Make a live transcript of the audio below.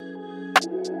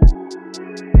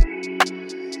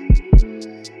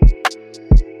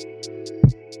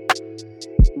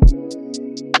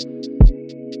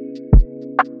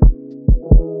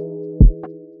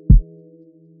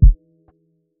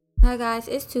guys,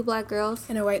 it's two black girls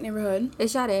in a white neighborhood.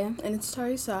 It's Sade. And it's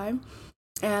Tari Sai.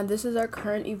 And this is our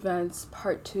current events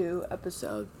part 2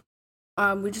 episode.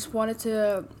 We just wanted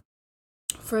to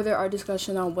further our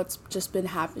discussion on what's just been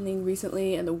happening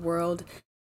recently in the world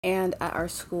and at our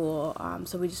school.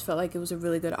 So we just felt like it was a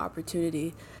really good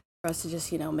opportunity for us to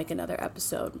just, make another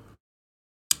episode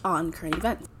on current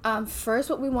events. First,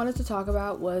 what we wanted to talk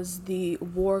about was the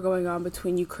war going on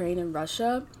between Ukraine and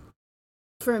Russia.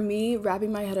 For me,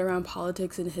 wrapping my head around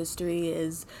politics and history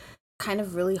is kind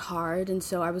of really hard, and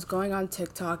so I was going on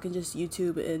TikTok and just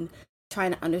YouTube and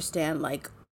trying to understand,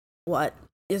 what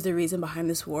is the reason behind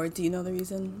this war. Do you know the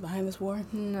reason behind this war?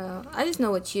 No, I just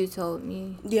know what you told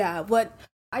me. Yeah, what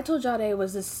I told Jade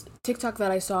was this TikTok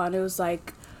that I saw, and it was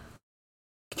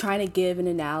trying to give an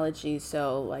analogy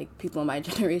so people in my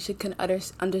generation can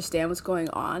understand what's going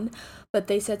on. But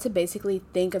they said to basically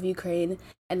think of Ukraine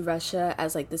and Russia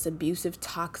as this abusive,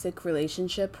 toxic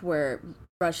relationship where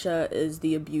Russia is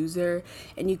the abuser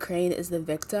and Ukraine is the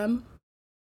victim.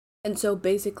 And so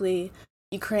basically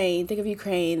think of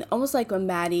Ukraine almost like a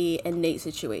Maddie and Nate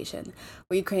situation,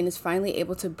 where Ukraine is finally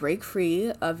able to break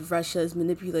free of Russia's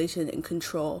manipulation and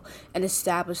control and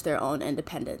establish their own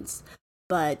independence.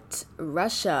 But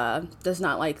Russia does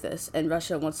not like this, and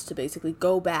Russia wants to basically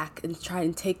go back and try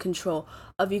and take control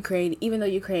of Ukraine, even though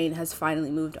Ukraine has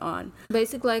finally moved on.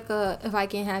 Basically, if I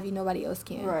can't have you, nobody else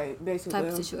can. Right, basically. Type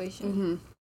of situation.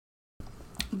 Mm-hmm.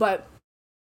 But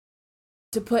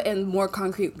to put in more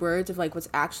concrete words of what's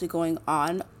actually going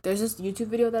on, there's this YouTube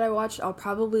video that I watched. I'll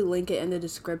probably link it in the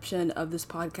description of this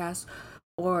podcast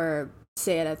or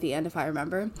say it at the end if I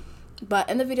remember.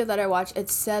 But in the video that I watched, it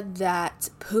said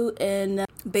that Putin,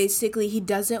 basically, he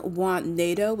doesn't want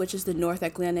NATO, which is the North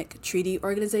Atlantic Treaty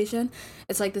Organization.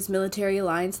 It's this military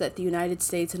alliance that the United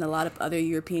States and a lot of other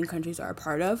European countries are a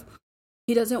part of.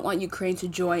 He doesn't want Ukraine to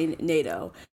join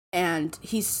NATO. And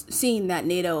he's seeing that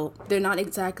NATO,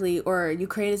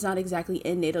 Ukraine is not exactly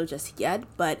in NATO just yet,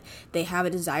 but they have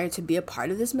a desire to be a part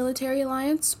of this military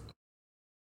alliance.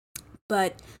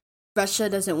 But Russia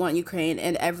doesn't want Ukraine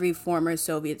and every former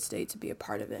Soviet state to be a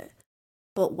part of it.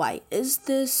 But why is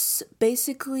this?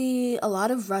 Basically, a lot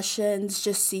of Russians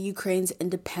just see Ukraine's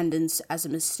independence as a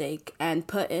mistake, and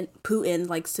Putin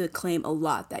likes to claim a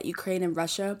lot that Ukraine and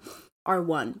Russia are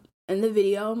one. In the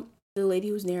video, the lady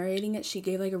who was narrating it, she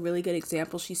gave a really good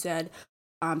example. She said,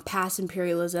 past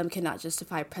imperialism cannot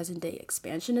justify present-day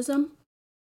expansionism.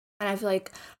 And I feel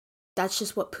that's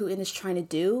just what Putin is trying to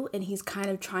do, and he's kind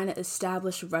of trying to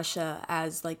establish Russia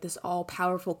as this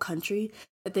all-powerful country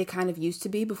that they kind of used to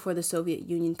be before the Soviet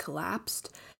Union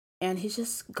collapsed, and he's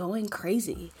just going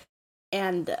crazy.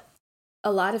 And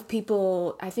a lot of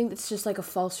people, I think it's just a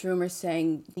false rumor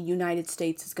saying the United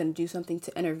States is going to do something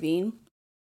to intervene,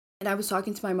 and I was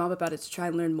talking to my mom about it to try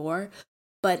and learn more,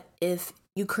 but if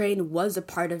Ukraine was a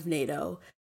part of NATO,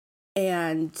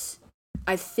 and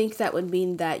I think that would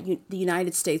mean that the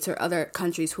United States or other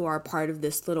countries who are a part of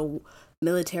this little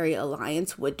military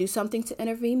alliance would do something to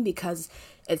intervene because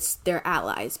it's their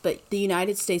allies. But the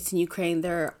United States and Ukraine,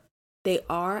 they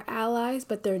are allies,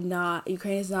 but they're not.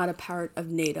 Ukraine is not a part of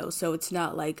NATO, so it's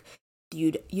not like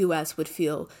the U.S. would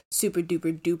feel super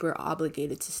duper duper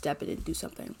obligated to step in and do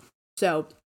something. So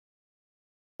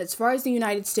as far as the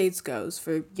United States goes,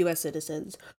 for U.S.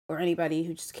 citizens or anybody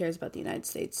who just cares about the United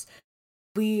States,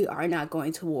 we are not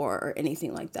going to war or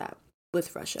anything like that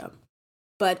with Russia.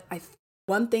 But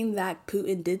one thing that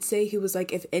Putin did say, he was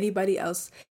if anybody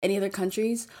else, any other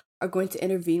countries are going to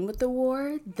intervene with the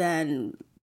war, then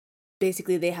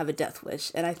basically they have a death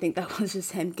wish. And I think that was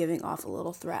just him giving off a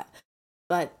little threat.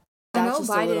 But that's just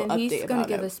a little update about it. He's going to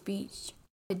give a speech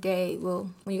today. Well,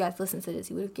 when you guys listen to this,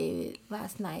 he would have gave it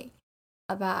last night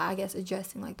about, I guess,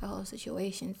 addressing the whole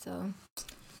situation. So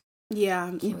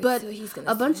yeah, but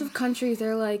a bunch of countries,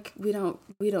 they're we don't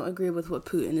agree with what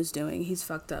Putin is doing. He's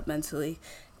fucked up mentally.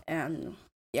 And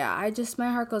yeah,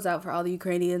 my heart goes out for all the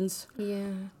Ukrainians. Yeah.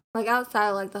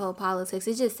 Outside of the whole politics,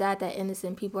 it's just sad that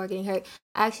innocent people are getting hurt.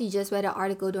 I actually just read an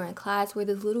article during class where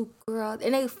this little girl,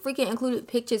 and they freaking included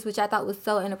pictures, which I thought was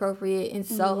so inappropriate and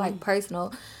so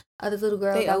personal, of this little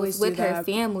girl that was with her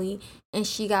family, and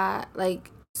she got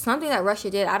something that Russia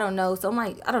did. I don't know. So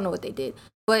I don't know what they did.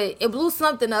 But it blew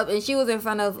something up, and she was in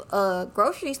front of a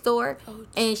grocery store,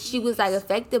 and she was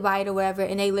affected by it or whatever.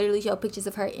 And they literally showed pictures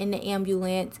of her in the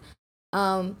ambulance.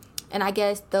 And I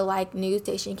guess the news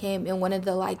station came, and one of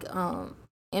the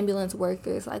ambulance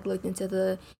workers looked into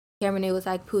the camera, and it was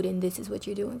Putin, this is what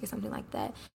you're doing, or something like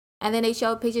that. And then they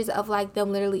showed pictures of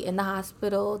them literally in the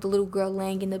hospital, the little girl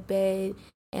laying in the bed,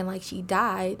 and she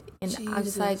died. And Jesus.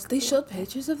 I was just they showed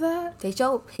pictures of that? They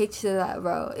showed pictures of that,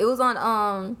 bro. It was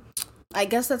on I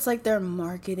guess that's like their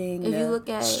marketing if you look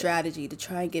at strategy to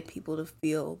try and get people to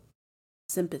feel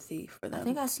sympathy for them. I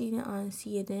think I seen it on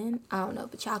CNN. I don't know,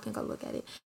 but y'all can go look at it.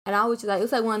 And I was just like, it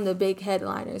was like one of the big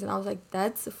headliners, and I was like,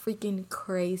 that's freaking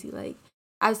crazy. Like,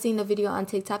 I've seen a video on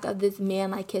TikTok of this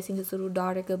man like kissing his little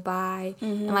daughter goodbye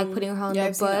and like putting her on the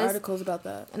I've bus. seen articles about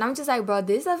that. And I'm just like, bro,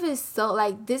 this stuff is so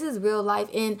like, this is real life.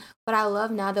 And what I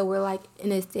love now that we're like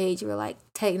in a stage where like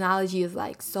technology is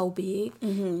like so big,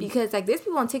 because like there's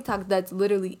people on TikTok that's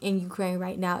literally in Ukraine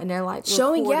right now, and they're like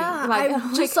showing. like,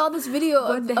 I just saw this video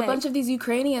of a bunch of these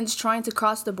Ukrainians trying to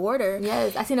cross the border.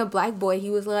 Yes, I seen a black boy.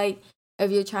 He was like, if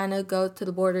you're trying to go to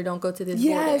the border, don't go to this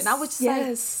border. And I was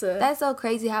just like, that's so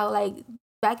crazy how like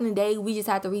back in the day we just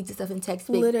had to read this stuff in text,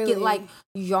 get like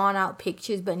drawn out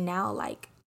pictures, but now like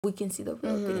we can see the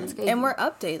real thing. It's crazy. And we're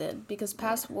updated, because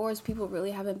past wars people really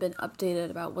haven't been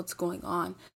updated about what's going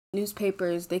on.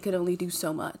 Newspapers, they could only do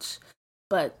so much.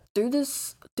 But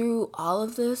through all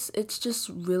of this, it's just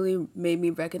really made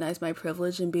me recognize my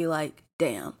privilege and be like,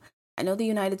 damn, I know the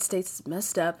United States is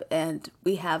messed up and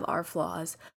we have our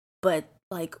flaws, but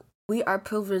like we are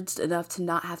privileged enough to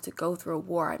not have to go through a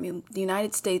war. I mean, the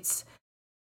United States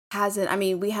hasn't, I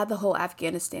mean, we had the whole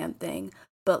Afghanistan thing,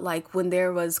 but like when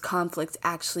there was conflict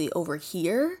actually over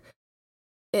here,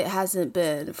 it hasn't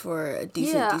been for a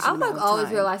decent amount of time. I've like always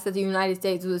realized that the United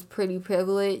States was pretty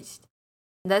privileged.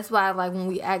 That's why like when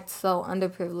we act so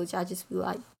underprivileged, I just feel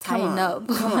like tighten up.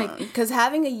 Because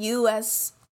having a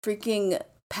U.S. freaking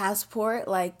passport,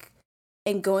 like,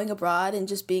 and going abroad and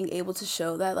just being able to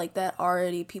show that, like, that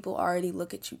already, people already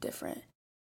look at you different.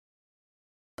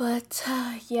 But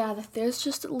yeah, there's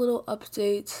just a little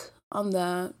update on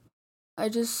that. I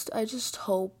just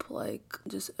hope like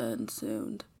just ends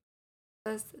soon.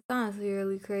 That's honestly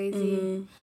really crazy.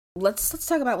 Let's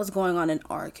talk about what's going on in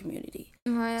our community.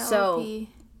 Right, so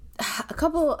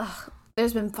OP.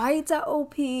 There's been fights at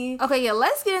OP. Okay, yeah,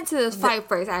 let's get into this fight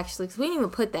first, actually, because we didn't even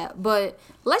put that. But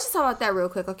let's just talk about that real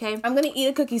quick, okay? I'm going to eat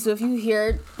a cookie, so if you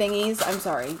hear thingies, I'm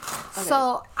sorry. Okay.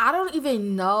 So, I don't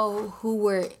even know who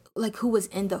was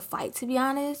in the fight, to be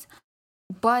honest.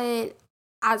 But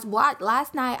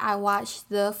last night, I watched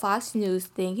the Fox News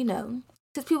thing, you know,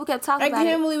 because people kept talking about it.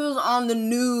 I can't believe it was on the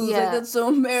news. Yeah. Like, that's so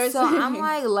embarrassing. So, I'm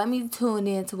like, let me tune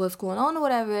in to what's going on or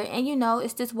whatever. And, you know,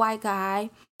 it's this white guy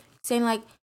saying, like,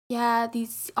 yeah,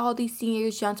 all these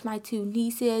seniors jumped my two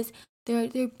nieces.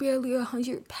 They're barely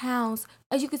 100 pounds.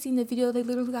 As you can see in the video, they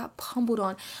literally got pummeled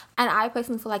on. And I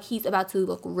personally feel like he's about to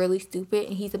look really stupid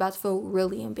and he's about to feel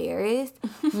really embarrassed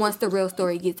once the real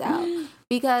story gets out.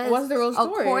 Because what's the real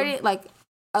story?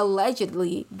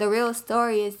 Allegedly, the real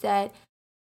story is that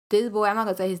this boy, I'm not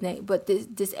gonna say his name, but this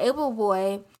disabled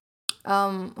boy,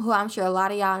 who I'm sure a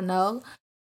lot of y'all know,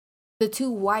 the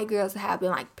two white girls have been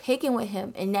like picking with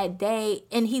him in that day,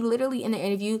 and he literally in the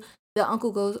interview, the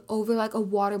uncle goes over like a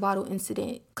water bottle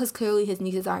incident because clearly his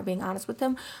nieces aren't being honest with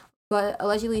him, but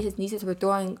allegedly his nieces were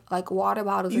throwing like water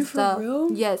bottles and stuff. For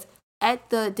real? Yes, at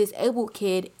the disabled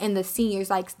kid, and the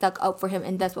seniors like stuck up for him,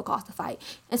 and that's what caused the fight.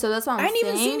 And so that's what I'm saying. I didn't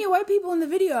even see any white people in the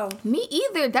video. Me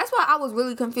either. That's why I was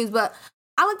really confused. But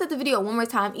I looked at the video one more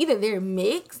time. Either they're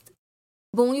mixed.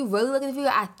 But when you really look at the video,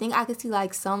 I think I could see,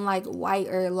 like, some, like, white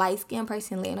or light-skinned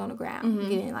person laying on the ground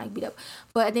getting, like, beat up.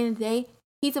 But at the end of the day,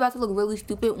 he's about to look really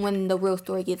stupid when the real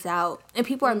story gets out. And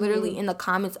people are literally in the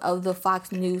comments of the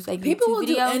Fox News, like, people YouTube will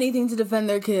video. do anything to defend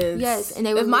their kids. Yes. And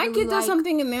they if my kid does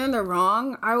something and they're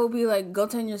wrong, I will be like, go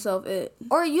tell yourself it.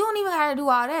 Or you don't even gotta do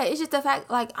all that. It's just the fact,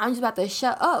 like, I'm just about to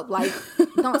shut up. Like,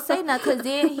 don't say nothing. Because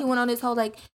then he went on this whole,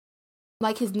 like,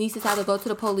 his nieces had to go to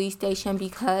the police station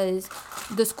because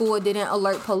the school didn't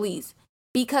alert police.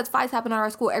 Because fights happen at our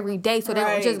school every day, so they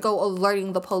don't just go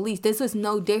alerting the police. This was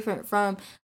no different from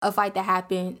a fight that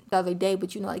happened the other day,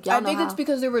 but you know, like, y'all know I think it's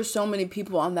because there were so many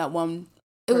people on that one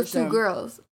person. It was two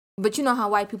girls. But you know how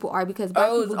white people are, because black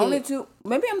people only two.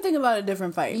 Maybe I'm thinking about a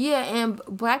different fight. Yeah, and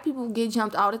black people get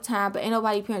jumped all the time, but ain't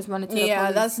nobody parents running to the police.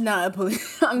 Yeah, that's not a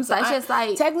police. I'm sorry. That's just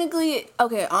like, technically,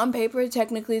 okay, on paper,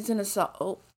 technically it's an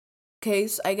assault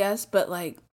case, I guess, but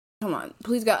like, come on,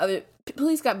 police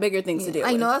got bigger things to deal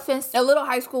with. No offense. A little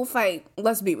high school fight,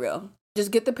 let's be real. Just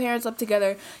get the parents up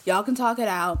together, y'all can talk it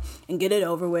out and get it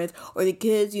over with. Or the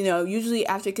kids, you know, usually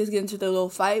after kids get into their little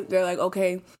fight, they're like,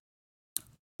 okay,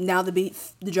 now the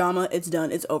beef, the drama, it's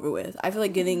done, it's over with. I feel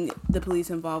like getting the police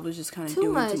involved was just kind of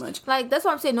doing too much. Like, that's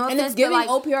what I'm saying. No offense, and it's giving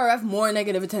OPRF more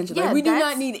negative attention. Yeah, like, we do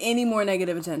not need any more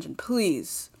negative attention,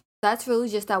 please. That's really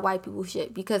just that white people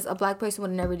shit, because a black person would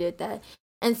have never did that.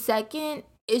 And second,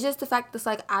 it's just the fact that,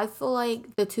 like, I feel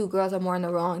like the two girls are more in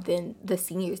the wrong than the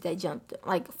seniors that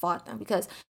fought them, because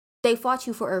they fought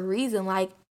you for a reason. Like,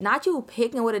 not you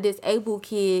picking with a disabled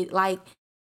kid. Like,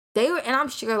 and I'm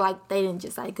sure like they didn't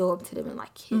just like go up to them and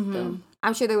like hit them.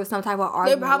 I'm sure there was some type of They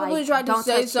argument. probably like, tried to don't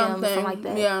say touch something. Him, something like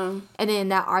that. Yeah. And then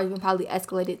that argument probably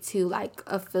escalated to like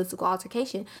a physical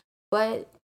altercation.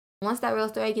 But once that real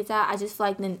story gets out, I just feel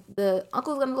like then the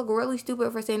uncle's gonna look really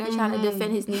stupid for saying they're trying to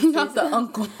defend his nieces. Not the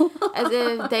uncle. As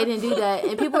if they didn't do that.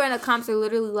 And people in the comments are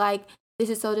literally like, this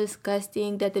is so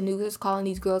disgusting that the news is calling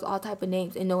these girls all type of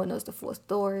names and no one knows the full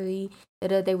story.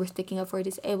 That they were sticking up for a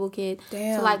disabled kid.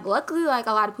 Damn. So like, luckily, like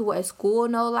a lot of people at school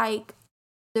know like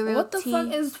the real What the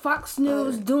fuck is Fox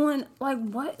News doing? Like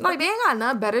what? Like they ain't got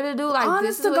nothing better to do. Like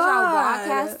honest this is what y'all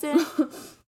broadcasting.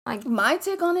 Like my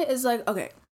take on it is like, okay,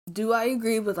 do I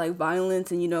agree with like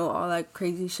violence and all that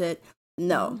crazy shit?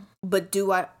 No. But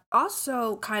do I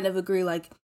also kind of agree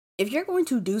like if you're going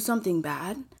to do something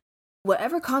bad,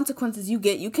 whatever consequences you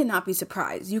get, you cannot be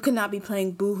surprised. You cannot be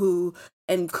playing boohoo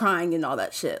and crying and all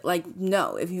that shit. Like,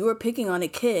 no, if you are picking on a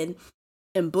kid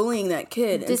and bullying that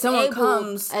kid and someone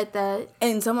comes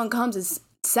and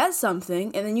says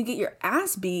something and then you get your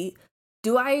ass beat,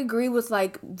 do I agree with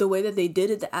like the way that they did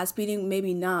it, the ass beating?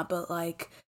 Maybe not, but like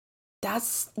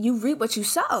that's, you reap what you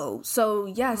sow. So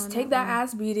yes, take that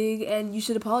ass beating and you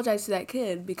should apologize to that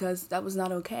kid because that was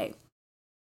not okay.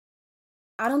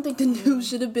 I don't think the news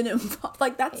should have been involved.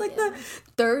 Like, that's like the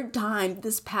third time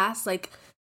this past, like,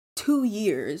 2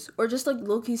 years, or just, like,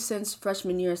 low-key since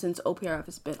freshman year, since OPRF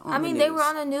has been on the news. They were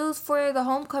on the news for the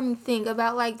homecoming thing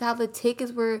about, like, how the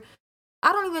tickets were,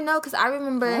 I don't even know, because I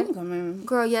remember, homecoming.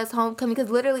 Girl, yes, homecoming, because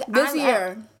literally, this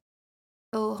year,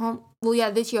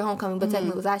 homecoming, but technically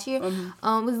it was last year. It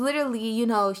was literally,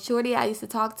 Shorty I used to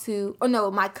talk to,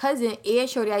 my cousin and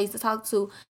Shorty I used to talk to,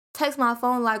 text my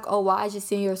phone like, oh, why I just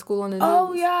seen your school on the news.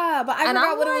 Oh, yeah, but I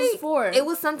forgot what it was for. It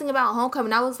was something about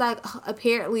homecoming. I was like,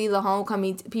 apparently the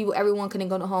homecoming, everyone couldn't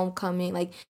go to homecoming.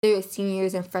 Like, there were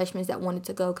seniors and freshmen that wanted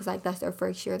to go because, like, that's their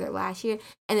first year, their last year.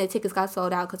 And the tickets got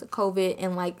sold out because of COVID.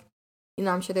 And, like,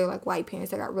 I'm sure they're, like, white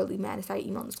parents that got really mad and started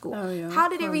emailing the school. Oh, yeah, how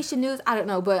did it reach the news? I don't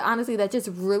know. But, honestly, that's just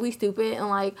really stupid. And,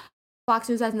 like, Fox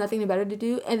News has nothing better to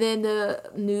do. And then the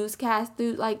newscast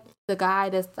dude, like, the guy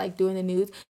that's, like, doing the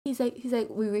news, He's like,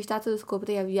 we reached out to the school, but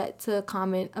they have yet to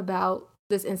comment about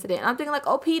this incident. And I'm thinking, like,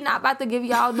 OP not about to give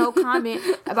y'all no comment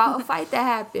about a fight that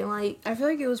happened. Like, I feel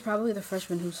like it was probably the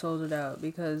freshmen who sold it out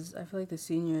because I feel like the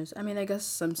seniors, I mean, I guess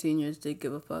some seniors did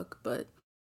give a fuck, but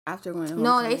after going home.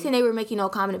 No, they said they were making no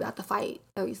comment about the fight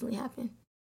that recently happened.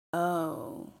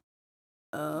 Oh.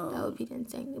 That OP didn't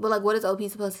say anything. But, like, what is OP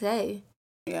supposed to say?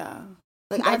 Yeah.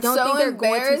 Like, I don't think they're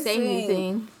going to say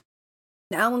anything.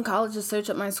 Now when colleges search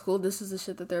up my school, this is the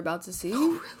shit that they're about to see.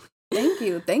 Oh,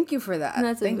 really? Thank you for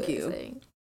that. Thank you.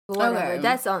 But whatever. Okay.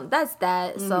 That's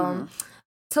that. So,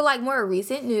 to like more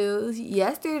recent news,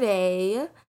 yesterday,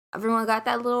 everyone got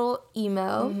that little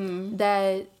email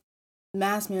that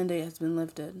mask mandate has been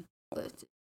lifted.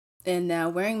 And now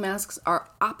wearing masks are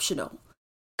optional.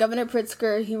 Governor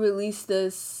Pritzker, he released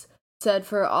this, said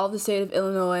for all the state of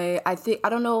Illinois, I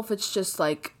don't know if it's just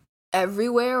like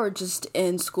everywhere or just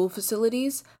in school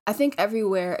facilities. I think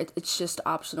everywhere it's just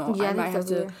optional. Yeah, I might have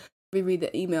to reread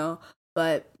the email,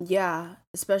 but yeah,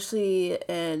 especially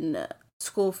in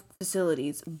school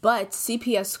facilities. But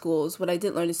CPS schools, what I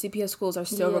did learn is CPS schools are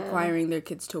still requiring their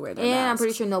kids to wear their masks. And I'm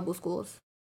pretty sure Noble schools.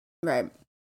 Right.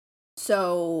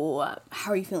 So,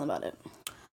 how are you feeling about it?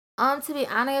 To be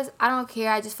honest, I don't care.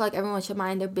 I just feel like everyone should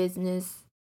mind their business.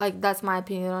 Like, that's my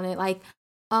opinion on it. Like,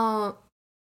 I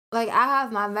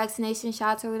have my vaccination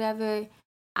shots or whatever.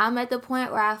 I'm at the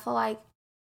point where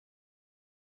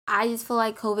I just feel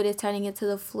like COVID is turning into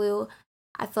the flu.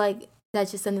 I feel like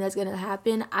that's just something that's going to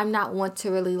happen. I'm not want to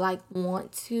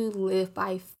live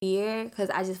by fear because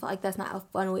I just feel like that's not a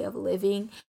fun way of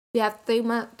living. We have 3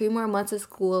 more months of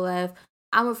school left.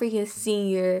 I'm a freaking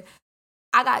senior.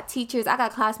 I got teachers, I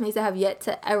got classmates that have yet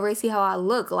to ever see how I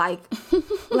look. Like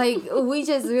we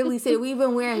just really said we've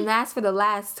been wearing masks for the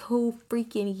last 2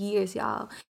 freaking years, y'all.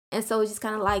 And so it's just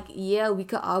kind of like, yeah, we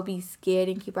could all be scared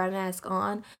and keep our mask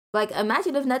on. Like,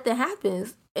 imagine if nothing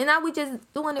happens. And now we just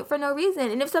doing it for no reason.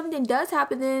 And if something does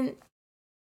happen, then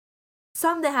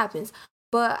something happens.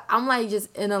 But I'm like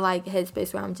just in a like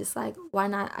headspace where I'm just like, why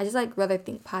not? I just like rather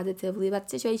think positively about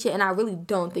the situation. And I really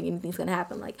don't think anything's going to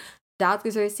happen. Like,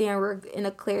 doctors are saying we're in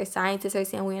a clear. Scientists are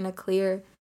saying we're in a clear.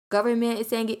 Government is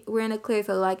saying we're in a clear.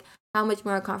 So, like, how much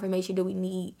more confirmation do we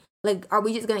need? Like, are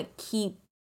we just going to keep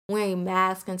wearing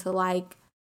masks until, like,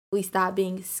 we stop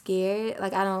being scared?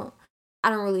 Like, I don't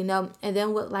really know. And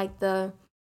then with, like, the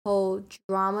whole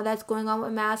drama that's going on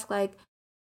with masks, like,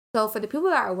 so for the people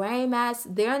that are wearing masks,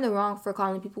 they're in the wrong for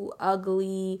calling people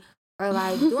ugly or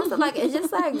like doing stuff like it's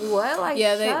just like what like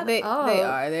yeah they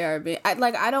are being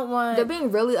I don't want they're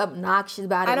being really obnoxious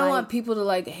about it. I don't want people to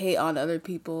like hate on other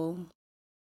people.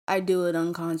 I do it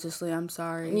unconsciously. I'm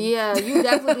sorry. Yeah, you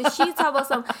definitely. She talked about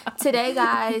some today,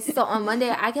 guys. So on Monday,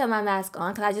 I kept my mask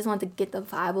on because I just wanted to get the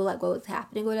vibe of like what was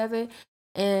happening, or whatever.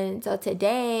 And so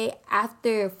today,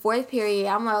 after fourth period,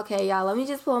 I'm like, okay, y'all, let me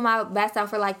just pull my mask down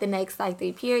for like the next like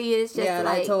 3 periods. Just and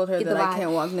like, I told her that I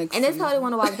can't walk next. And to this totally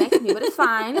want to walk next to me, but it's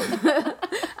fine.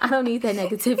 I don't need that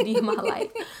negativity in my life.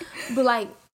 But like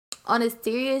on a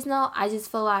serious note, I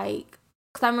just feel like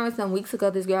because I remember some weeks ago,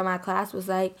 this girl in my class was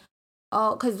like,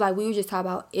 oh, because like we were just talking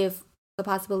about if the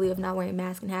possibility of not wearing a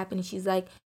mask can happen, and she's like,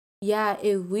 yeah,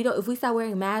 if we start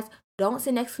wearing masks, don't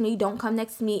sit next to me, don't come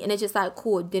next to me. And it's just like,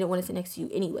 cool, didn't want to sit next to you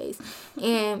anyways.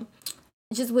 And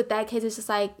just with that case, it's just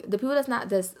like the people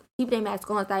people they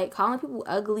mask on, it's like calling people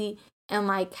ugly and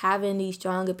like having these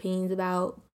strong opinions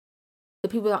about the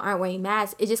people that aren't wearing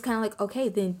masks. It's just kind of like, okay,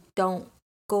 then don't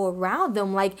go around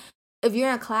them. Like if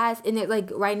you're in class and it like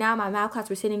right now my math class,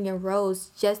 we're sitting in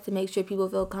rows just to make sure people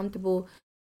feel comfortable,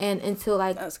 and until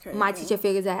like my teacher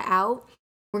figures that out,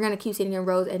 we're gonna keep sitting in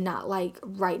rows and not like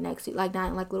right next to, like not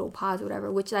in like little pods or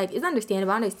whatever, which like is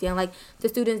understandable. I understand like the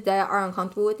students that are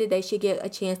uncomfortable with it, they should get a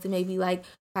chance to maybe like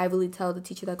privately tell the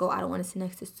teacher like, oh, I don't want to sit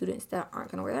next to students that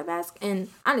aren't gonna wear a mask, and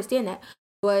I understand that.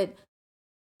 But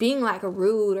being like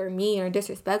rude or mean or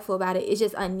disrespectful about it is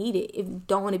just unneeded. If you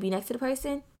don't want to be next to the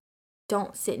person,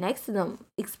 don't sit next to them.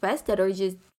 Express that, or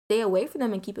just stay away from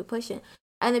them and keep it pushing.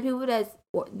 And the people that's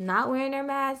not wearing their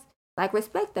mask, like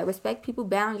respect that. Respect people's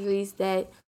boundaries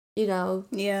that, you know,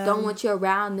 don't want you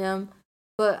around them.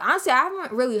 But honestly, I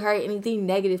haven't really heard anything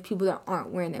negative people that aren't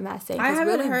wearing their mask saying. I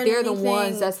haven't really heard they're the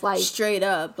ones that's like straight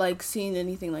up like seen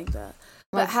anything like that.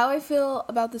 But how I feel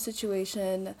about the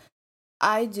situation,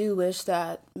 I do wish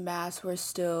that masks were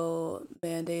still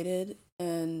mandated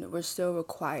and were still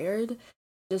required,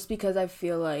 just because I just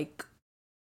feel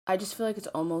like it's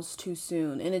almost too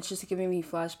soon, and it's just giving me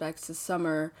flashbacks to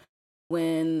summer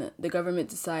when the government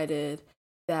decided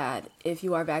that if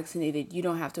you are vaccinated, you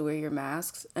don't have to wear your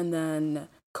masks, and then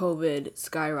COVID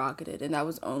skyrocketed, and that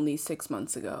was only 6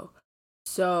 months ago.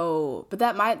 So, but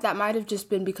that might have just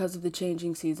been because of the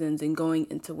changing seasons and going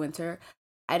into winter.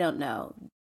 I don't know.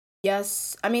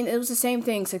 Yes, I mean, it was the same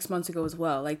thing 6 months ago as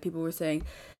well. Like, people were saying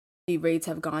the rates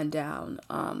have gone down.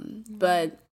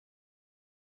 But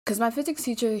because my physics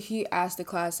teacher, he asked the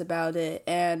class about it,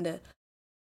 and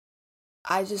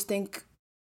I just think,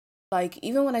 like,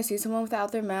 even when I see someone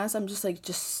without their mask, I'm just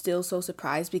still so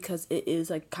surprised, because it is,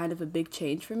 like, kind of a big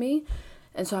change for me.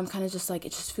 And so I'm kind of just like,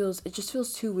 it just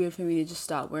feels too weird for me to just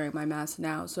stop wearing my mask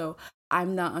now. So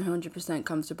I'm not 100%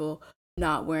 comfortable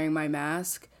not wearing my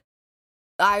mask.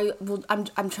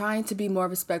 I'm trying to be more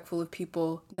respectful of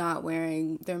people not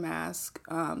wearing their mask.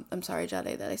 I'm sorry,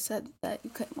 Jade, that I said that you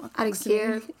couldn't walk next to me.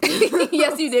 I didn't care.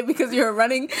 Yes, you did, because you were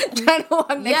running, trying to walk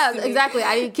next to me. Yeah, exactly.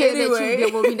 I didn't care that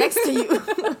you will be next to you.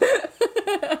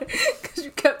 Because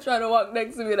you kept trying to walk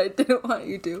next to me and I didn't want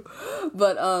you to.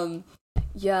 But,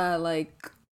 yeah, like,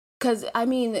 because, I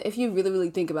mean, if you really, really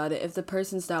think about it, if the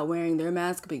person's not wearing their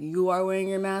mask, but you are wearing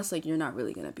your mask, like, you're not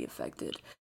really going to be affected.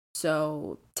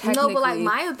 So, technically... No, but, like,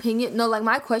 my opinion... No, like,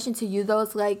 my question to you, though,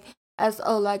 is, like, as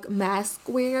a, like, mask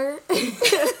wearer...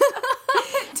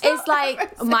 It's,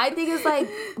 like, my thing is, like...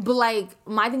 But, like,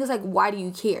 my thing is, like, why do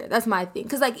you care? That's my thing.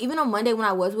 Because, like, even on Monday when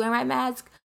I was wearing my mask,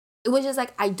 it was just,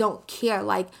 like, I don't care.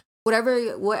 Like, what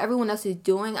everyone else is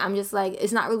doing, I'm just, like,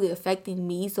 it's not really affecting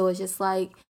me. So, it's just,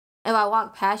 like... If I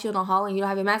walk past you in the hall and you don't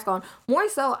have your mask on, more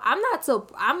so, I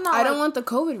don't want the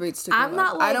COVID rates to go up.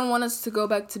 Not I don't want us to go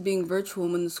back to being virtual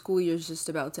when the school year is just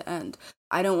about to end.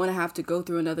 I don't want to have to go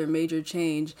through another major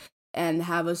change and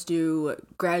have us do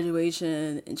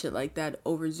graduation and shit like that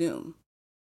over Zoom.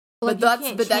 Like,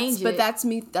 that's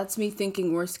me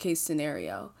thinking worst case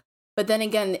scenario. But then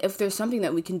again, if there's something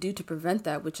that we can do to prevent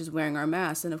that, which is wearing our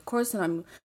masks, and of course then I'm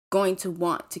going to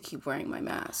want to keep wearing my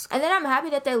mask. And then I'm happy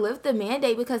that they lift the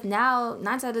mandate, because now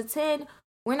 9 out of 10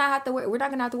 we're not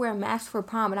gonna have to wear a mask for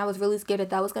prom. And I was really scared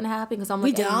that was gonna happen, because I'm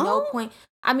like, at no point.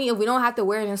 I mean, if we don't have to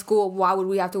wear it in school, why would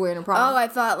we have to wear it in prom? Oh, I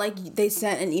thought like they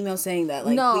sent an email saying that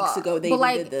weeks ago they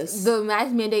did this. The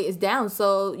mask mandate is down,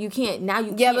 so you can't now.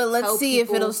 You yeah, but let's see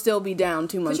if it'll still be down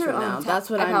 2 months from now. That's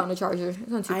what I'm on the charger.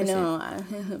 It's on 2%. I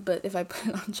know, but if I put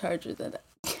it on charger, then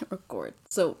I can't record.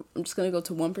 So I'm just gonna go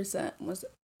to 1%. Once I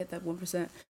get that 1%,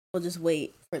 we'll just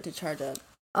wait for it to charge up.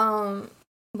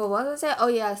 But what was I saying? Oh,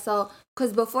 yeah, so,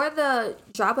 because before the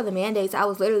drop of the mandates, I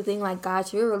was literally thinking, like,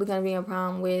 gosh, you're really going to be in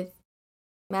prom with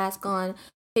mask on.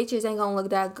 Pictures ain't going to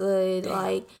look that good. Damn.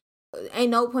 Like,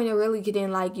 ain't no point in really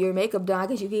getting like your makeup done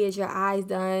because you can get your eyes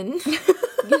done.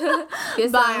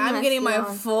 I'm getting my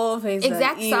full face done.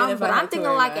 Exactly. But I'm thinking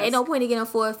like ain't no point in getting a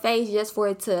full face just for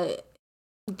it to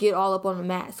get all up on the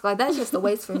mask. Like that's just a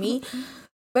waste for me.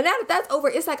 But now that that's over,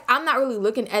 it's like I'm not really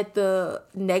looking at the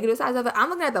negative sides of it. I'm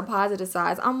looking at the positive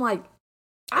sides. I'm like,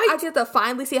 I get to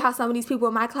finally see how some of these people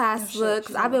in my class look.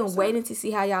 Cause I've been waiting to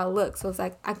see how y'all look. So it's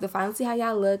like I can finally see how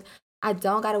y'all look. I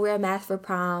don't gotta wear a mask for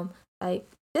prom. Like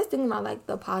just thinking about like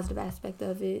the positive aspect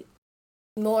of it.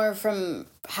 More from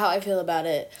how I feel about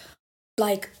it.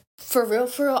 Like for real,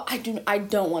 I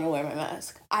don't want to wear my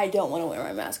mask. I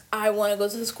want to go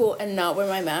to the school and not wear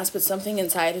my mask, but something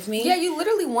inside of me. Yeah, you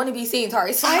literally want to be seen,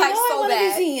 Tari. So I know so I want to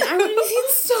be seen. I want to be seen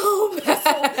so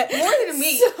bad. More than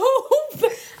me. So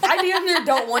bad. I damn near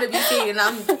don't want to be seen, and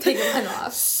I'm taking mine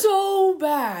off. So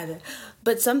bad.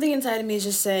 But something inside of me is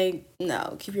just saying,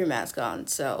 no, keep your mask on.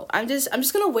 So I'm just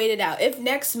gonna wait it out. If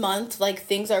next month like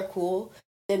things are cool,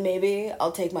 then maybe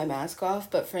I'll take my mask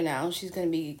off. But for now, she's gonna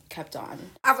be kept on.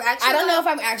 I don't know if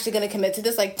I'm actually gonna commit to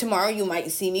this. Like tomorrow, you might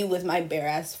see me with my bare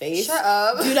ass face. Shut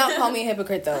up. Do not call me a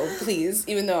hypocrite though, please.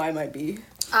 Even though I might be.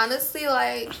 Honestly,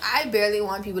 like I barely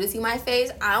want people to see my face.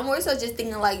 I'm more so just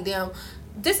thinking like, damn,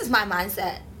 this is my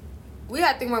mindset. We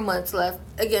got 3 more months left.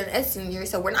 Again, as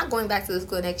seniors, so we're not going back to the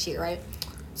school next year, right?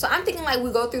 So I'm thinking like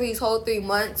we go through these whole 3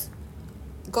 months,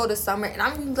 go to summer, and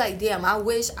I'm gonna be like, damn, I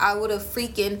wish I would have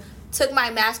freaking took my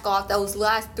mask off those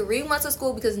last 3 months of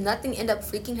school because nothing ended up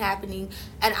freaking happening,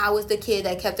 and I was the kid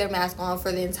that kept their mask on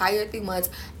for the entire 3 months,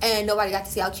 and nobody got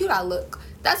to see how cute I look.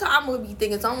 That's how I'm gonna be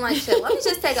thinking. So I'm like, shit, let me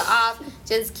just take it off,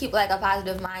 just keep like a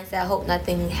positive mindset, hope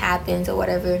nothing happens or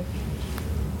whatever.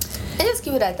 And just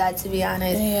keep it at that, to be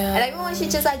honest. Yeah. And everyone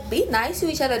should just like be nice to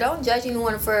each other. Don't judge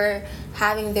anyone for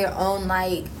having their own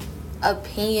like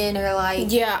opinion or like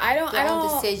I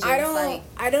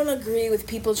don't agree with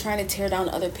people trying to tear down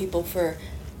other people for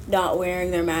not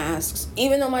wearing their masks.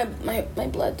 Even though my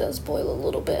blood does boil a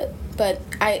little bit, but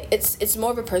it's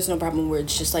more of a personal problem where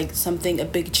it's just like a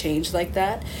big change like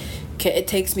that. It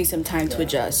takes me some time to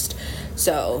adjust.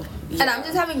 So and I'm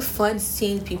just having fun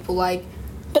seeing people like.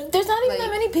 But there's not even that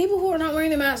many people who are not wearing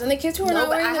the mask. And the kids who are not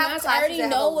wearing the mask, I already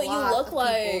know what you look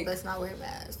like. That's not wearing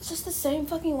masks. It's just the same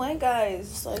fucking white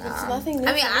guys. Like, it's nothing new.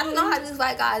 I mean, I don't know how these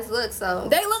white guys look, so.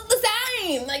 They look the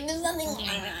same. Like, there's nothing.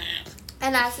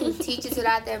 And I've seen teachers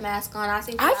without their mask on. I've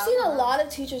seen a lot of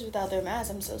teachers without their masks.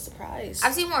 I'm so surprised.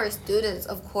 I've seen more students,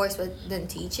 of course, than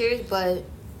teachers, but.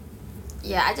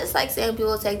 Yeah, I just like seeing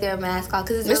people take their mask off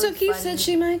because it's Miss really O'Keefe funny. said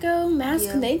she might go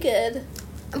mask naked.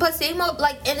 But seeing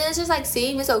like, and then it's just like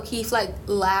seeing Miss O'Keefe like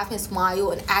laugh and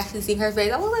smile and actually seeing her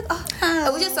face. I was like, oh,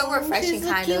 it was just so refreshing,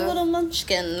 kind of. She's a cute little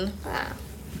munchkin. Yeah.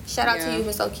 Shout out to you,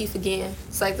 Miss O'Keefe, again.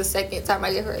 It's like the second time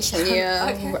I give her a shout.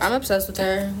 Yeah, okay. I'm obsessed with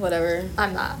her. Whatever.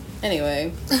 I'm not.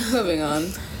 Anyway, moving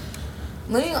on.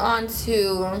 Moving on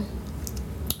to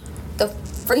the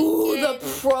freaking the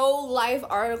pro-life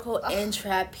article in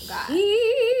Trapeze.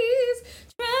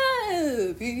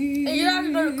 And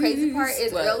you know the crazy part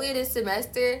is earlier this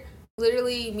semester,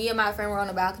 literally me and my friend were on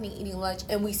the balcony eating lunch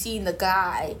and we seen the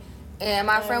guy, and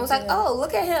my friend was like, oh,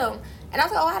 look at him, and I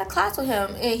was like, oh, I had a class with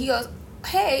him, and he goes,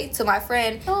 hey, to my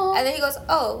friend, and then he goes,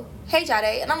 oh, hey,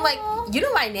 Jade, and I'm like, you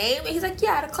know my name? And he's like,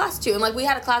 yeah, I had a class too, and like we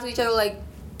had a class with each other like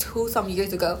 2-some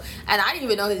years ago, and I didn't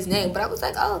even know his name, but I was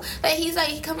like, oh, but he's like,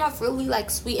 he come off really like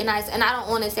sweet and nice, and I don't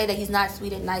want to say that he's not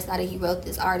sweet and nice now that he wrote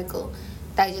this article.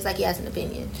 That just like he has an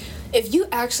opinion. If you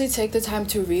actually take the time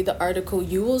to read the article,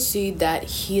 you will see that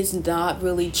he is not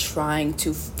really trying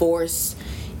to force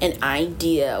an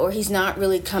idea, or he's not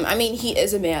really I mean, he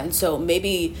is a man, so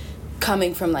maybe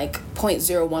coming from like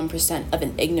 0.01% of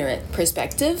an ignorant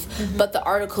perspective, but the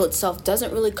article itself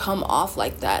doesn't really come off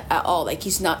like that at all. Like,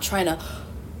 he's not trying to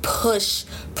push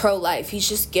pro-life. He's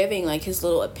just giving like his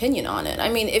little opinion on it. I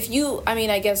mean,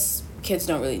 I guess kids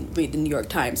don't really read the New York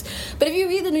Times, but if you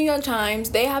read the New York Times,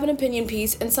 they have an opinion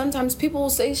piece, and sometimes people will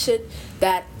say shit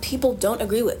that people don't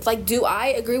agree with. Like, do I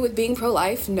agree with being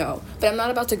pro-life? No. But I'm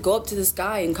not about to go up to this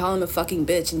guy and call him a fucking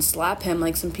bitch and slap him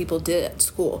like some people did at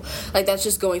school. Like, that's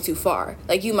just going too far.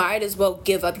 Like, you might as well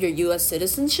give up your U.S.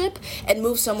 citizenship and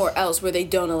move somewhere else where they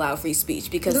don't allow free speech,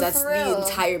 because that's the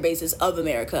entire basis of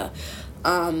America.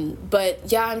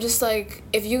 But yeah, I'm just like,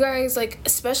 if you guys, like,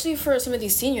 especially for some of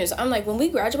these seniors, I'm like, when we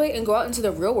graduate and go out into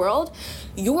the real world,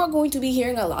 you are going to be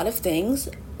hearing a lot of things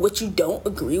which you don't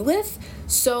agree with.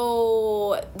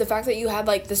 So the fact that you had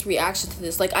like this reaction to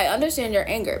this, like, I understand your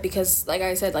anger, because like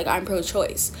I said, like, I'm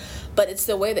pro-choice, but it's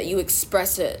the way that you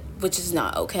express it which is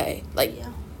not okay. Like,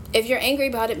 if you're angry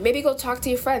about it, maybe go talk to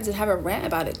your friends and have a rant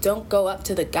about it. Don't go up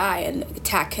to the guy and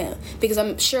attack him, because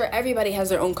I'm sure everybody has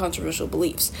their own controversial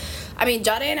beliefs. I mean,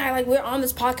 Jade and I, like, we're on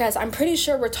this podcast. I'm pretty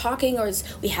sure we're talking or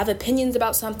we have opinions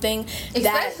about something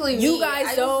Especially that you me. guys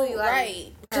I don't, usually, like,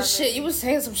 right? Because shit, you was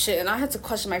saying some shit, and I had to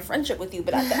question my friendship with you.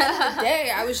 But at the end of the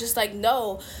day, I was just like,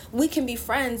 no, we can be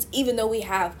friends even though we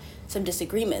have some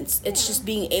disagreements. It's just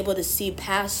being able to see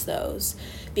past those,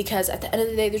 because at the end of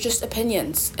the day, they're just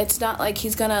opinions. It's not like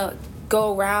he's gonna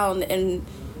go around and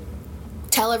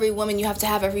tell every woman you have to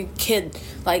have every kid.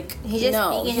 Like, he's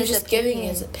just giving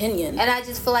his opinion. And I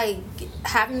just feel like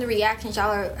having the reactions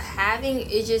y'all are having,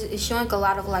 it's showing a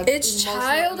lot of, like, it's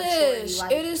childish.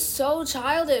 Like, it is so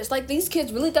childish. Like, these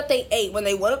kids really thought they ate when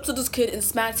they went up to this kid and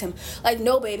smacked him. Like,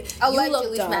 no, babe,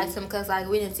 allegedly smacked him, because, like,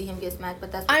 we didn't see him get smacked,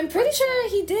 but that's what I'm pretty sure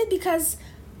he did, because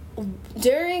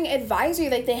during advisory,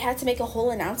 like, they had to make a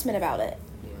whole announcement about it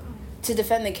to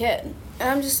defend the kid. And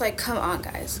I'm just like, come on,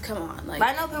 guys, come on. Like, but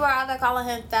I know people are out there calling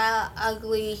him fat,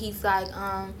 ugly. He's like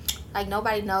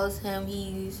nobody knows him.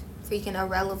 He's freaking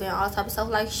irrelevant, all type of stuff.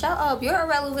 Like, shut up, you're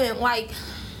irrelevant. Like,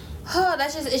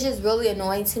 it's just really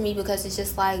annoying to me, because it's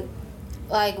just like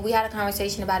we had a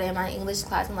conversation about it in my English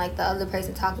class, and like the other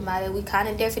person talking about it, we kind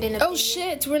of differed in opinion. Oh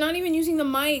shit, we're not even using the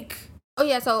mic. Oh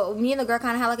yeah, so me and the girl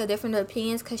kind of had like a different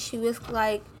opinions, because she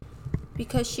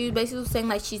basically was saying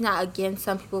like she's not against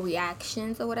some people's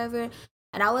reactions or whatever.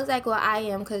 And I was like, well, I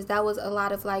am, because that was a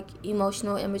lot of, like,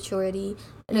 emotional immaturity.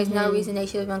 And there's no reason they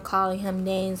should have been calling him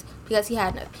names because he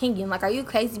had an opinion. Like, are you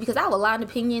crazy? Because I have a lot of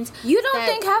opinions. You don't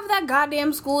think half of that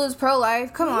goddamn school is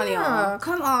pro-life? Come on, y'all.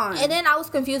 Come on. And then I was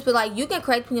confused, but, like, you can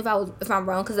correct me if I'm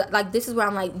wrong, because, like, this is where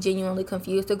I'm, like, genuinely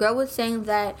confused. The girl was saying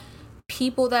that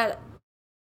people that,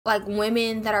 like,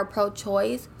 women that are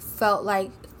pro-choice felt,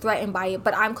 like, threatened by it.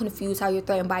 But I'm confused how you're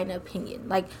threatened by an opinion.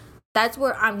 Like, that's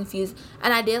where I'm confused.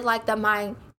 And I did like that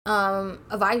my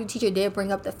advisory teacher did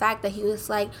bring up the fact that he was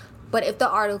like, but if the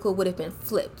article would have been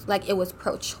flipped, like it was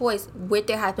pro-choice, would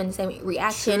there have been the same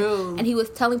reaction? True. And he was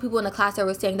telling people in the class that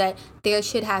were saying that there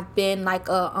should have been like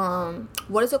a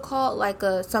what is it called? Like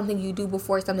a something you do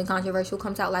before something controversial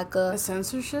comes out, like a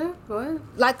censorship? What?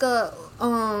 Like a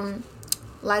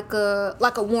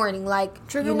warning, like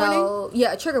trigger warning?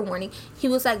 Yeah, a trigger warning. He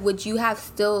was like, would you have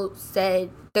still said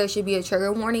there should be a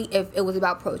trigger warning if it was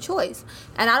about pro-choice?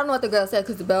 And I don't know what the girl said,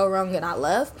 because the bell rung and I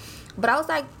left. But I was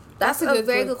like, that's a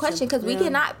very good question, because we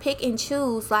cannot pick and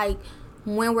choose like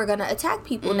when we're gonna attack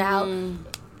people now.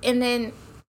 And then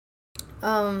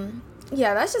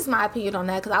that's just my opinion on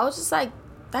that, because I was just like,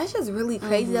 that's just really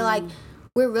crazy that like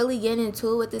we're really getting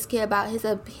into it with this kid about his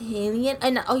opinion.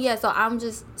 And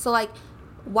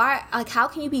why, like, how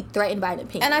can you be threatened by an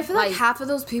opinion? And I feel like half of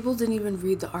those people didn't even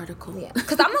read the article. Yeah,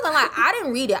 because I'm not gonna lie, I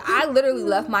didn't read it. I literally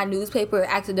left my newspaper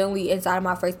accidentally inside of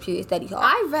my first period study hall.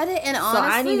 I read it, and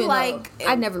honestly,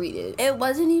 I never read it. It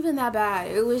wasn't even that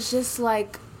bad. It was just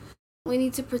like, we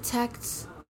need to protect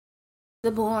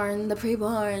the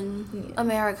preborn,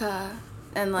 America,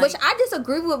 and like, which I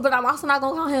disagree with, but I'm also not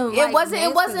gonna call him. It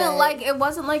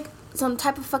wasn't like some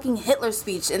type of fucking Hitler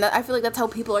speech, and I feel like that's how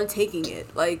people are taking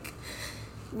it. Like,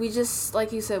 we just,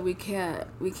 like you said, we can't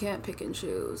pick and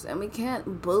choose, and we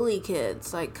can't bully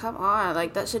kids. Like, come on,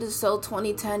 like, that shit is so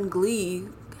 2010 Glee.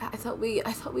 I thought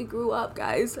we grew up,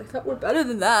 guys. I thought we're better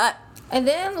than that. And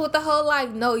then with the whole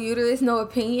like no uterus, no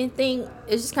opinion thing,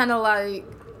 it's just kind of like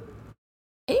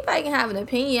anybody can have an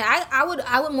opinion. I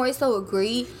would more so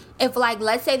agree if, like,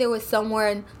 let's say there was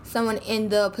someone in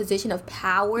the position of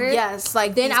power. Yes,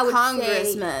 like then I would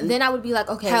congressmen. Then I would be like,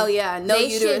 okay, hell yeah, no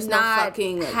they uterus, should no not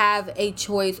fucking have a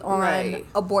choice on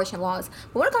abortion laws.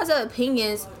 But when it comes to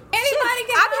opinions, anybody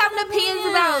can. I'm having opinions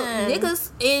about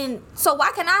niggas, and so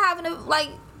why can I have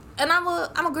And I'm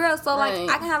a girl, so like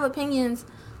I can have opinions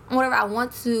on whatever I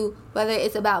want to, whether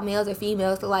it's about males or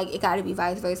females. So like it gotta be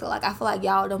vice versa. Like I feel like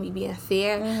y'all don't be being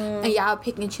fair, and y'all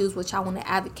pick and choose what y'all want to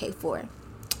advocate for.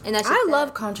 And that's I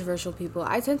love controversial people.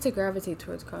 I tend to gravitate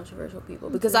towards controversial people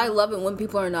because I love it when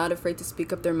people are not afraid to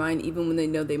speak up their mind, even when they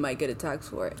know they might get attacked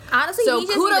for it. Honestly, so he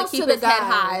just kudos to keep his head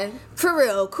high. For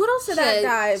real, kudos to that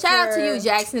guy. Shout out to you,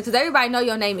 Jackson, because everybody know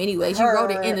your name anyways. You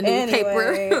wrote it in the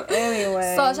newspaper.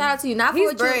 Anyway, so shout out to you. Not for He's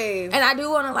what brave. And I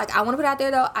do want to I want to put out there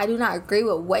though, I do not agree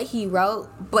with what he wrote,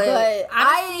 but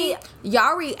honestly,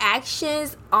 y'all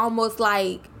reactions almost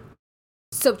like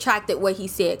subtracted what he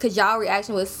said, because y'all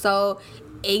reaction was so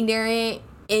ignorant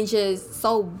and just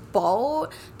so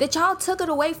bold that y'all took it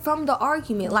away from the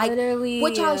argument. Like, literally,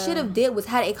 what y'all should have did was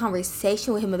had a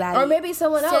conversation with him about it. Or maybe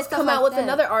someone else come out with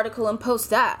another article and post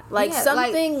that. Like,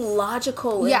 something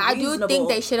logical and I do think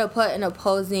they should have put an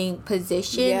opposing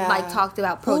position, like, talked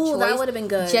about pro-choice. That would have been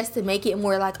good. Just to make it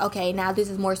more like, okay, now this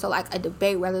is more so like a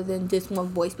debate rather than just one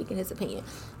voice speaking his opinion.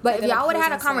 But like if y'all would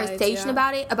have had a conversation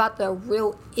about it, about the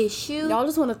real issue. Y'all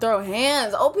just want to throw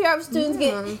hands. OPR students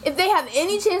if they have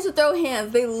any chance to throw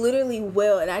hands, they literally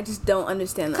will. And I just don't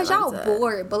understand that. Because y'all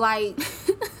bored. But like,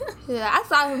 I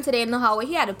saw him today in the hallway.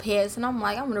 He had a pass. And I'm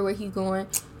like, I wonder where he's going.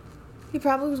 He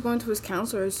probably was going to his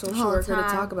counselor or social worker to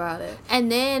talk about it.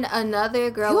 And then another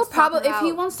girl he'll probably, if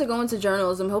he wants to go into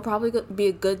journalism, he'll probably be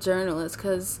a good journalist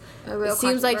because it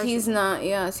seems like he's not,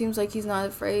 it seems like he's not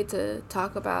afraid to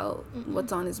talk about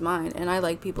what's on his mind. And I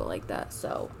like people like that.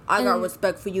 So I got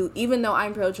respect for you. Even though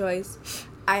I'm pro-choice,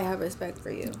 I have respect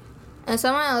for you. And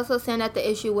someone else was saying that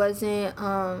the issue wasn't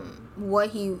what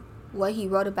he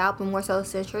wrote about, but more so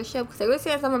censorship. Because they were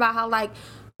saying something about how, like,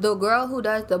 the girl who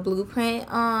does the blueprint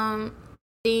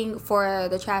thing for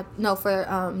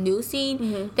the news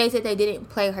scene, they said they didn't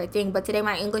play her thing. But today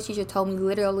my English teacher told me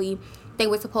literally they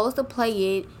were supposed to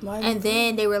play it, and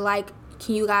then they were like,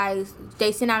 can you guys,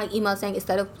 they sent out an email saying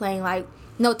instead of playing, like,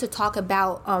 no, to talk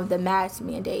about the mask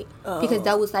mandate, because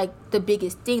that was like the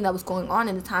biggest thing that was going on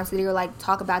in the time. So they were like,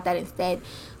 talk about that instead.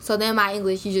 So then my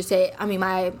English teacher said,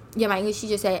 my English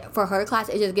teacher said for her class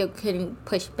it just kept getting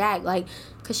pushed back, like,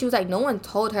 because she was like, no one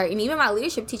told her. And even my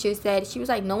leadership teacher said, she was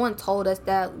like, no one told us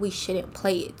that we shouldn't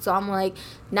play it. So I'm like,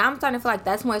 now I'm starting to feel like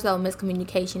that's more so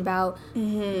miscommunication about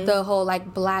the whole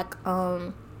like black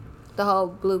the whole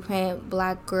blueprint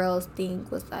black girls thing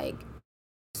was like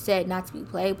said not to be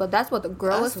played. But that's what the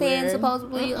girl was saying, weird.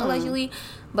 Supposedly, allegedly.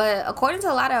 But according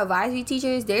to a lot of advisory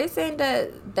teachers, they're saying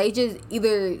that they just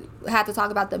either have to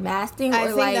talk about the mask thing, I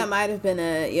think like, that might have been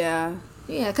it. Yeah,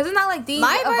 because it's not like these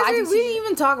my advisory, we didn't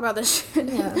even talk about this shit.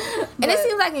 Yeah. And it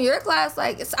seems like in your class,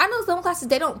 like, I know some classes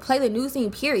they don't play the news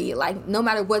scene, period. Like, no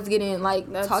matter what's getting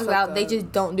like talked about, they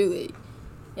just don't do it.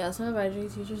 Yeah, some advisory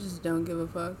teachers just don't give a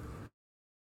fuck.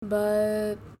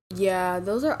 But yeah,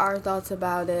 those are our thoughts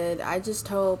about it. I just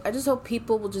hope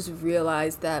people will just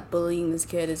realize that bullying this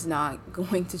kid is not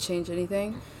going to change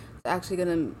anything. It's actually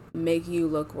gonna make you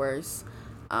look worse.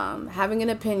 Having an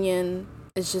opinion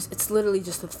is it's literally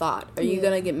just a thought. Are you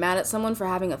gonna get mad at someone for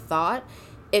having a thought?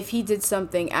 If he did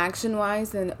something action wise,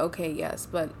 then okay, yes.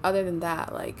 But other than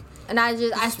that, like, and I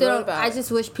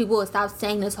just wish people would stop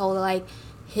saying this whole like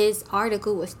his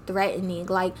article was threatening,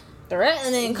 like.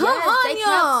 Threatening. Come on,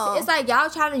 y'all. It's like y'all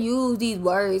trying to use these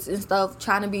words and stuff,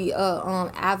 trying to be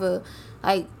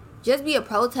like just be a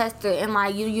protester, and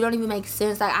like you don't even make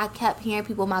sense. Like I kept hearing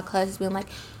people in my classes being like,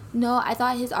 no, I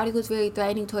thought his article was very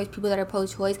threatening towards people that are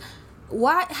pro-choice.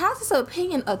 Why? How's this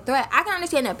opinion a threat? I can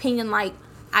understand an opinion like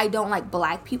I don't like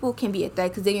black people can be a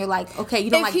threat, because then you're like, okay, you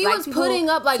don't like black people. If he was putting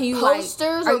up like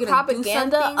posters or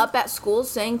propaganda up at school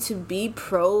saying to be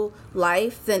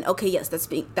pro-life, then okay, yes, that's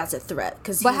a threat.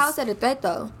 But how is that a threat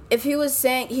though? If he was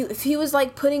saying if he was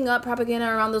like putting up propaganda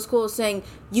around the school saying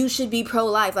you should be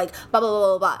pro-life, like blah blah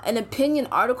blah blah blah, an opinion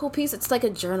article piece, it's like a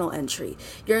journal entry.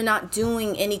 You're not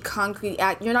doing any concrete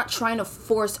act. You're not trying to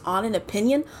force on an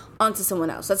opinion onto someone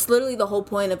else. That's literally the whole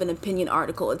point of an opinion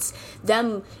article. It's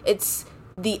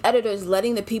the editors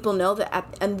letting the people know that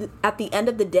at the end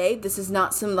of the day, this is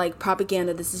not some like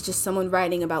propaganda. This is just someone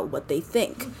writing about what they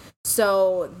think.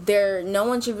 So no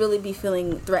one should really be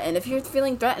feeling threatened. If you're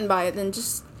feeling threatened by it, then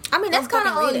just that's kind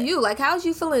of all you. Like, how's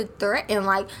you feeling threatened?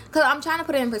 Like, because I'm trying to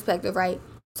put it in perspective, right?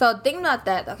 So think about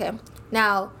that. Okay,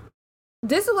 now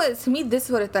this is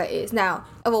what a threat is. Now,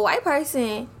 if a white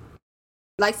person,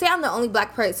 like, say I'm the only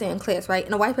black person in class, right?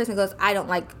 And a white person goes, I don't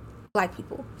like black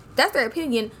people. That's their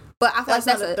opinion. But I feel like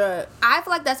that's a threat. I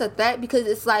feel like that's a threat because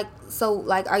it's like, so,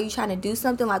 like, are you trying to do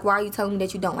something? Like, why are you telling me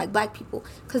that you don't like black people?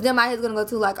 Because then my head's going to go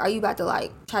to, like, are you about to,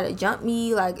 like, try to jump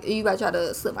me? Like, are you about to try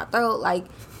to slit my throat? Like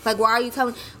why are you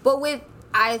telling...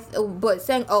 But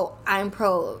saying, oh, I'm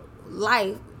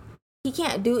pro-life, he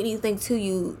can't do anything to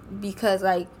you because,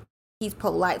 like, he's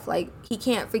pro-life. Like, he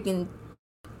can't freaking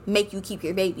make you keep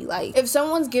your baby. Like, if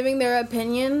someone's giving their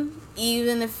opinion,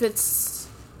 even if it's...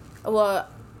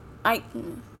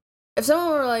 If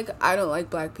someone were like, I don't like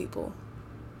black people,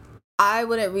 I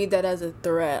wouldn't read that as a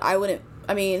threat.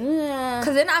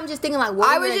 Because then I'm just thinking like, what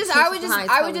I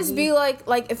would just be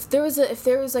like if there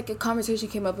was like a conversation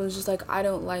came up and it was just like, I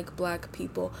don't like black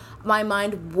people, my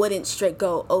mind wouldn't straight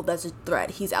go, oh, that's a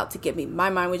threat, he's out to get me. My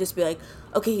mind would just be like,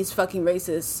 okay, he's fucking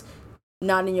racist,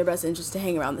 not in your best interest to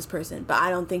hang around this person, but I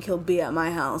don't think he'll be at my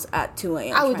house at 2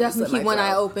 a.m. I would definitely keep one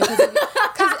eye open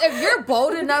because if you're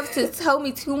bold enough to tell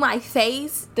me to my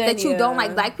face then, that you don't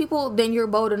like black people, then you're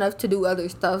bold enough to do other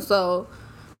stuff. So,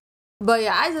 but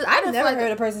yeah, I've never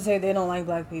heard a person say they don't like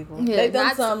black people. Yeah, They've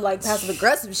done some like passive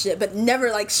aggressive shit, but never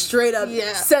like straight up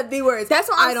said the words. That's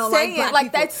what I don't saying. like black like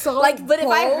people. that's so like. But if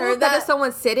I heard that if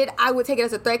someone said it, I would take it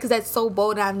as a threat because that's so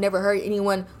bold, and I've never heard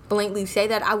anyone blatantly say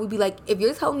that. I would be like, if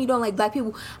you're telling me you don't like black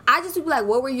people, I just would be like,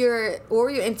 what were your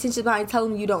intentions behind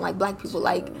telling me you don't like black people?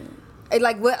 Like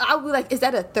what? I would be like, is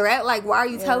that a threat? Like, why are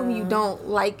you telling me you don't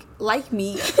like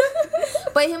me?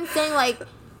 But him saying like,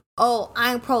 oh,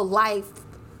 I'm pro-life.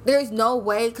 There's no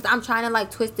way, because I'm trying to like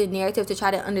twist the narrative to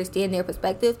try to understand their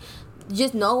perspective.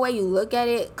 Just no way you look at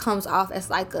it comes off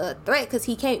as like a threat, because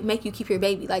he can't make you keep your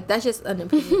baby. Like, that's just an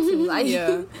opinion too. Like,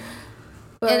 and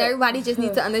everybody just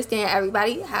needs to understand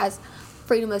everybody has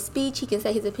freedom of speech. He can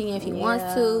say his opinion if he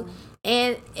wants to.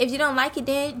 And if you don't like it,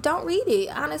 then don't read it,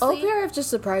 honestly. OPRF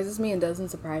just surprises me and doesn't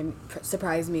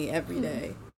surprise me every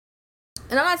day.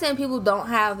 And I'm not saying people don't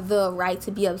have the right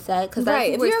to be upset, because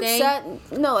right. If you're upset,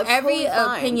 no, it's every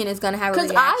totally opinion is gonna have a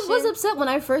reaction. Because I was upset when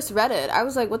I first read it. I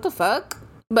was like, what the fuck?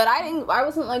 But I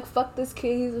wasn't like, fuck this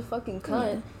kid, he's a fucking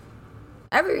cunt.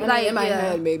 In my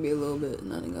head, maybe a little bit.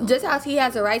 Nothing else. Just as he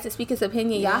has a right to speak his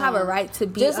opinion, y'all have a right to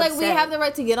be just upset. like we have the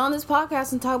right to get on this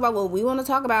podcast and talk about what we want to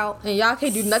talk about. And y'all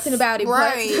can't do nothing about it,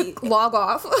 right? But log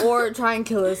off. Or try and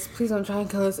kill us. Please don't try and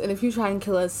kill us. And if you try and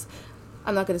kill us,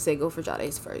 I'm not going to say go for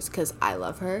Jade's first, because I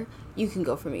love her. You can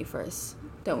go for me first.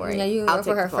 Don't worry. Yeah, you can go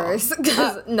for her first.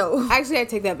 No. Actually, I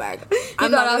take that back. I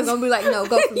thought I was going to be like, no,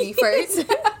 go for me first.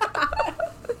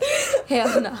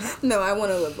 Hell no. No, I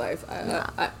want to live life.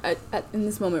 I in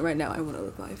this moment right now, I want to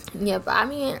live life. Yeah, but I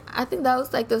mean, I think that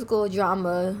was like the school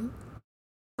drama.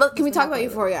 But can we talk about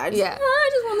Euphoria? I just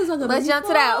want to talk about Let's jump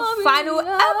to that final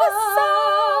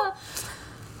episode.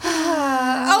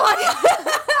 Oh my god.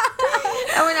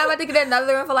 And we're not about to get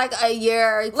another one for like a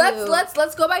year or two.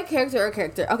 Let's go by character.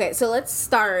 Okay, so let's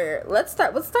start with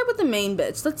the main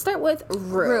bitch. Let's start with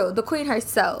Rue, the queen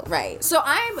herself. Right. So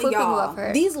love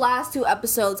her. These last 2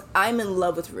 episodes, I'm in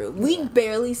love with Rue. We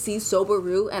barely see sober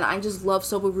Rue, and I just love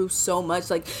sober Rue so much.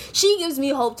 Like, she gives me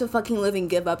hope to fucking live and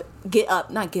get up in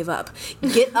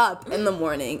the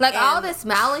morning. Like, and all the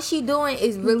smiling she doing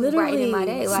is really brightening my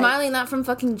day. Like, smiling not from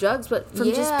fucking drugs, but from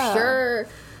just pure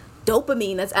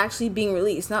dopamine that's actually being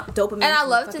released, not dopamine. And I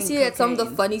love to see that some of the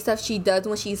funny stuff she does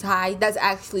when she's high, that's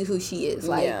actually who she is.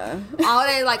 Like, all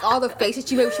that, like, all the faces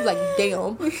she made, she was like,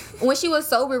 damn. When she was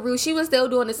sober, Rue, she was still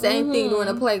doing the same thing during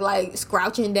the play, like,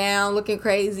 crouching down, looking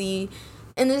crazy.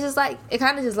 And it's just like, it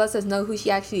kind of just lets us know who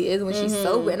she actually is when she's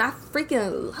sober. And I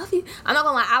freaking love it. I'm not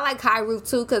gonna lie, I like Kai Rue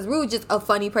too, because Rue is just a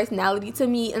funny personality to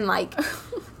me. And like,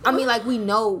 I mean, like, we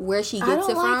know where she gets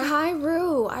it from. I don't like Kai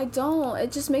Rue. I don't.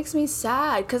 It just makes me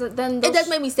sad, because then it does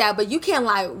make me sad, but you can't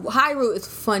lie. Kai Rue is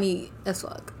funny as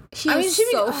fuck. Okay. When she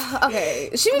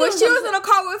was in a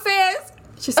car with fans,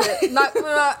 she said, no, in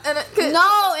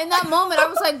that moment, I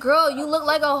was like, girl, you look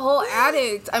like a whole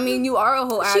addict. I mean, you are a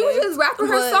whole addict. She was just rapping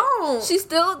her song. She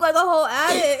still looked like a whole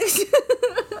addict.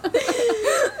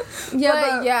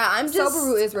 I'm just... Sober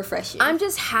Rue is refreshing. I'm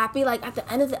just happy, like, at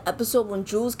the end of the episode when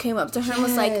Jules came up to her and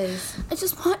was like, I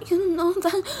just want you to know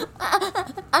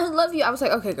that I love you. I was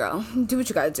like, okay, girl, do what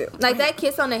you gotta do. Like, that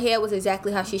kiss on the head was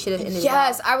exactly how she should have ended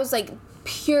Yes, I was like...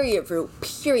 Period, Rue.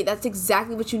 Period. That's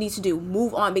exactly what you need to do.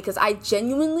 Move on, because I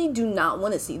genuinely do not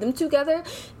want to see them together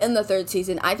in the 3rd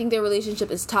season. I think their relationship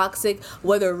is toxic.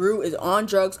 Whether Rue is on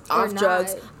drugs, off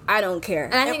drugs, I don't care.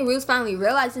 And I think Rue's finally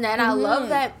realizing that. And I love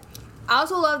that. I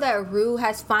also love that Rue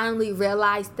has finally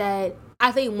realized that.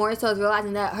 I think more so is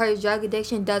realizing that her drug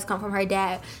addiction does come from her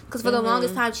dad. Because for the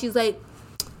longest time, she's like,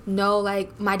 no,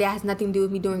 like, my dad has nothing to do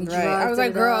with me doing drugs. I was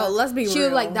like, girl, let's be real. She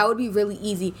was like, that would be really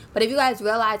easy. But if you guys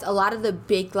realize, a lot of the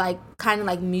big, like, kind of,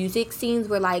 like, music scenes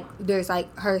where, like, there's,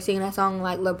 like, her singing that song,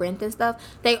 like, Labyrinth and stuff,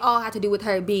 they all had to do with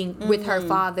her being with her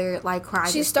father, like,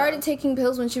 crying. She started taking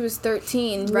pills when she was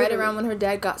 13, right around when her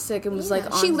dad got sick and was, like,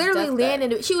 on She literally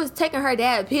landed, she was taking her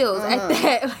dad pills at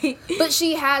that. Like, but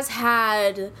she has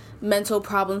had mental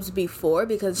problems before,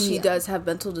 because she does have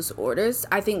mental disorders.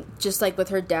 I think just like with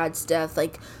her dad's death,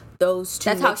 like those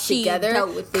two together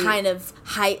kind of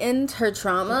heightened her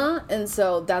trauma, and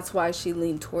so that's why she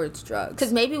leaned towards drugs.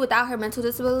 Because maybe without her mental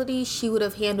disability, she would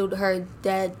have handled her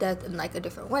dad's death in like a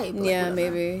different way. But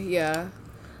yeah.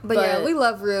 But yeah, we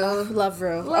love Rue. Love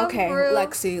Rue. Rue.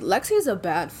 Lexi is a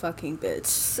bad fucking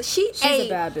bitch. She's a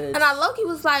bad bitch. And I low-key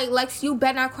was like, Lex, you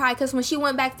better not cry, because when she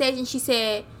went backstage and she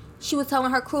said she was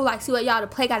telling her crew, like, see what y'all, the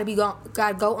play gotta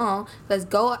go on. Let's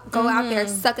go out there,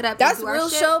 suck it up. That's and do real our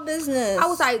shit. show business. I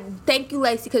was like, thank you,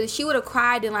 Lacey, because if she would have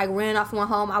cried and like ran off and went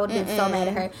home, I would have been so mad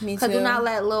at her. Me Because too. do not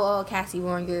let little old Cassie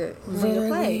ruin your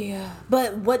play.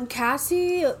 But when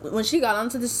Cassie, when she got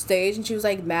onto the stage and she was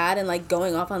like mad and like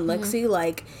going off on Lexi,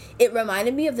 like it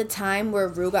reminded me of the time where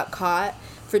Rue got caught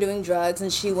for doing drugs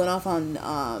and she went off on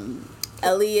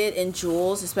Elliot and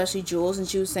Jules, especially Jules, and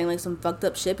she was saying like some fucked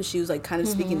up shit, but she was like kind of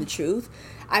speaking the truth.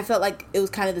 I felt like it was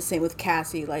kind of the same with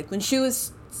Cassie. Like when she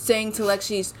was saying to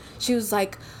Lexi, she was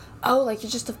like, oh, like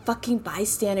you're just a fucking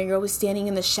bystander, you're always standing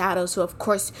in the shadows, so of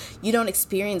course you don't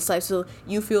experience life, so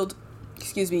you feel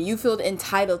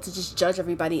entitled to just judge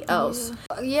everybody else.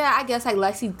 Yeah, I guess like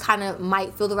Lexi kind of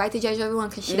might feel the right to judge everyone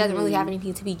because she doesn't really have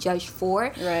anything to be juded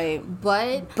for. Right.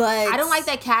 But I don't like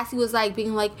that Cassie was like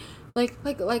being like trying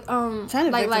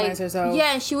to victimize herself.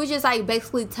 Yeah, and she was just like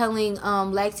basically telling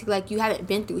Lexi like you haven't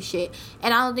been through shit,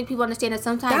 and I don't think people understand that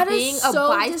sometimes that being is a so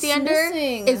bystander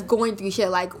dismissing. is going through shit.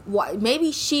 Like what?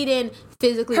 Maybe she didn't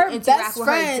physically Her interact best with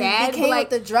her friend dad, became but like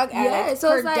with the drug addict. Yeah,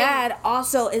 so her it's like, dad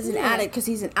also is an addict because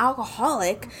he's an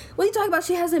alcoholic. What are you talking about?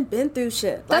 She hasn't been through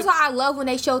shit. That's why I love when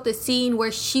they showed the scene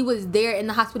where she was there in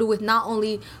the hospital with not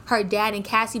only her dad and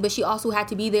Cassie, but she also had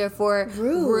to be there for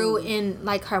Rue and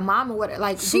like her mom or whatever.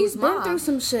 Like she's been mom. through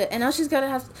some shit, and now she's gonna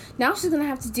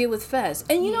have to deal with Fez.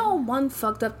 And you know one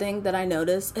fucked up thing that I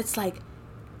noticed? It's like,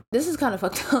 this is kind of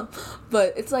fucked up,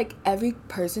 but it's like every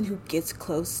person who gets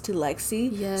close to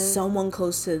Lexi, someone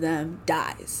close to them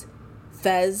dies.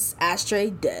 Fez,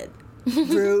 Ashtray, dead.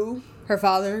 Rue, her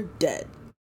father, dead.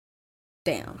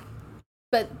 Damn.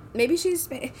 But maybe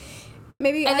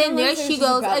maybe. And then there she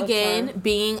goes again,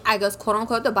 being, I guess, quote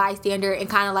unquote, the bystander, and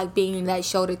kind of like being that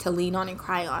shoulder to lean on and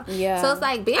cry on. Yeah. So it's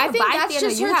like being a bystander,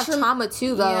 you have trauma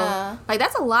too, though. Yeah. Like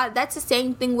that's a lot. That's the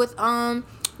same thing with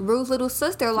Rue's little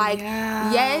sister. Like,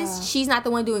 yes, she's not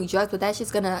the one doing drugs, but that's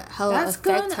just gonna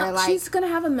affect her. Like, she's gonna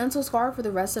have a mental scar for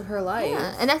the rest of her life.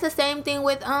 Yeah, and that's the same thing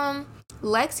with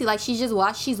Lexi. Like, she's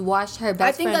watched her best friend overdose.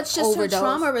 I think that's just her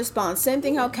trauma response. Same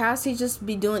thing how Cassie just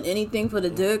be doing anything for the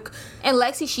dick. And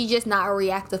Lexi, she's just not a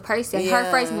reactive person.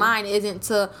 Her first mind isn't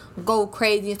to go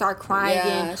crazy and start crying.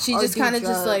 Yeah, she just kind of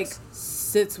just like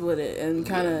sits with it and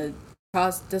kind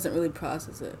of doesn't really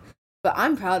process it. But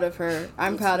I'm proud of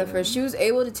her. She was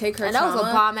able to take her trauma. And that was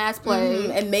a bomb ass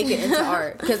play. And make it into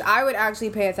art. Because I would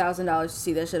actually pay $1,000 to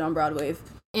see that shit on Broadway.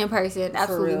 In person,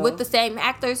 absolutely. With the same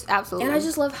actors, absolutely. And I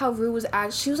just love how Rue was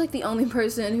she was like the only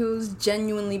person who was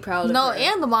genuinely proud of her. No,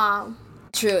 and the mom.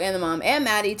 True, and the mom. And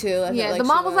Maddie, too. Yeah, the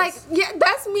mom was like, yeah,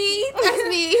 that's me. That's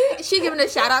me. She giving a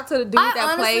shout out to the dude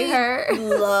that played her. I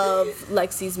love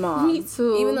Lexi's mom. Me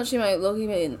too. Even though she might low-key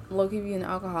be an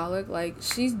alcoholic, like,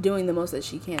 she's doing the most that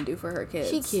she can do for her kids.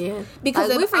 She can.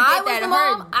 Because like, if I was the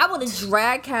mom, I would have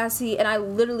dragged Cassie, and I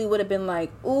literally would have been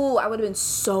like, ooh, I would have been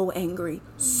so angry.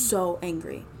 So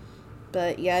angry.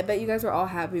 But, yeah, I bet you guys were all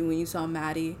happy when you saw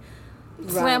Maddie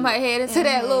slam her head into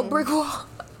that little brick wall.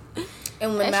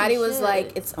 And when Maddie was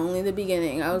like, it's only the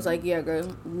beginning, I was like, yeah,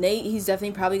 girl, Nate, he's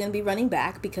definitely probably going to be running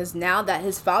back because now that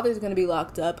his father's going to be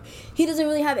locked up, he doesn't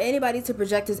really have anybody to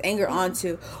project his anger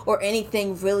onto or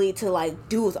anything really to, like,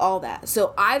 do with all that.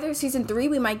 So either season 3,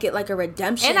 we might get, like, a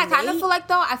redemption. And I kind of feel like,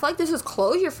 though, I feel like this is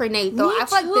closure for Nate, though. I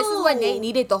feel like this is what Nate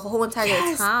needed the whole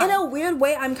entire time. In a weird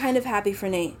way, I'm kind of happy for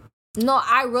Nate. No,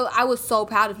 I was so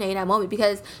proud of Nate in that moment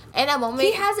because in that moment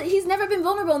he's never been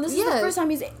vulnerable, and this is the first time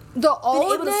he's the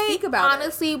old able Nate, to speak about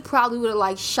honestly, probably would have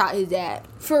like shot his dad.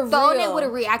 For the real. old Nate would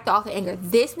have reacted off of anger.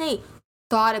 This Nate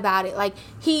thought about it. Like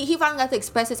he finally got to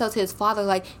express himself to his father.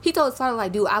 Like he told his father,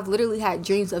 like, dude, I've literally had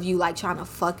dreams of you like trying to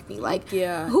fuck me. Like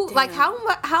like how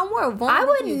more vulnerable? I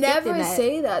would never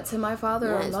say that to my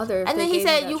father or mother. And then he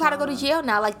said, you gotta go to jail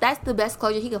now. Like that's the best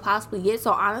closure he could possibly get.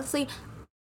 So honestly.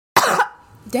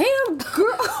 Damn,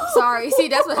 girl. Sorry. See,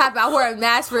 that's what happened. I wore a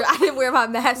mask I didn't wear my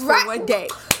mask for one day.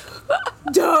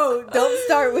 Don't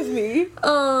start with me.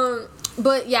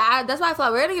 But yeah, that's why I feel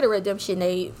like we're gonna get a redemption,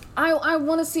 Nate. I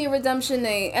want to see a redemption,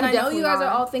 Nate. And I know you guys are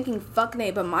all thinking, fuck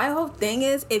Nate. But my whole thing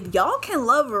is, if y'all can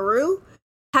love Rue,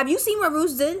 have you seen what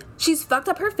Rue did? She's fucked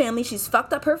up her family. She's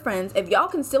fucked up her friends. If y'all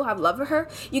can still have love for her,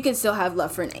 you can still have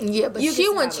love for Nate. Yeah, but she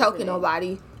wasn't choking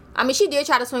nobody. I mean, she did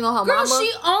try to swing on her mama. Girl,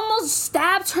 she almost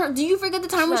stabbed her. Do you forget the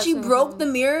time when she broke the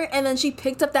mirror and then she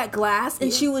picked up that glass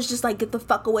and she was just like, get the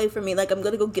fuck away from me. Like, I'm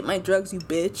gonna go get my drugs, you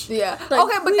bitch. Yeah. Like,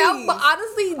 okay, but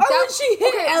honestly, she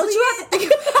hit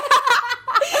Elliot.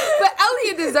 But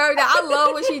Elliot deserved that. I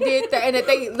love what she did there. And the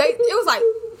thing, it was like...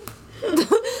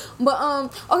 But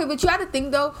okay, but you have to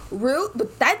think though,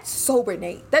 but that's sober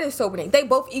Nate. That is sober Nate. They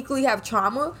both equally have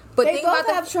trauma. But they both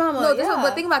have trauma. No,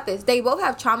 but think about this. They both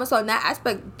have trauma, so in that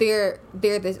aspect, they're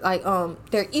this like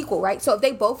they're equal, right? So if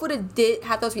they both would have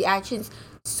have those reactions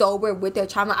sober with their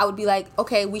trauma, I would be like,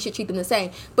 okay, we should treat them the same.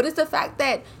 But it's the fact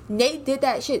that Nate did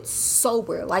that shit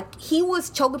sober. Like, he was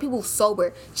choking people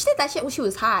sober. She did that shit when she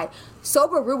was high.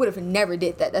 Sober Rue would have never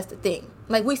did that. That's the thing.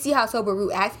 Like, we see how Sober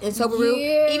Rue acts. And Sober Rue,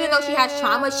 even though she has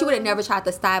trauma, she would have never tried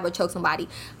to stab or choke somebody.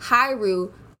 High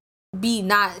Rue be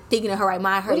not thinking in her right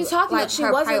mind. Her, what are you talking like, about? She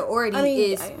her wasn't,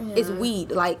 priority is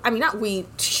weed. Like, I mean, not weed.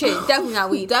 Shit, definitely not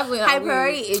weed. Definitely not Her weed.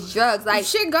 priority is drugs. Like, if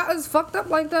shit got us fucked up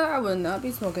like that, I would not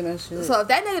be smoking that shit. So if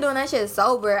that nigga doing that shit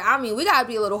sober, I mean, we gotta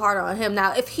be a little harder on him.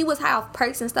 Now, if he was high off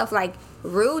perks and stuff like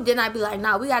Rue, then I'd be like,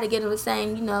 nah, we gotta get him the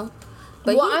same, you know.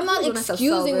 But I'm not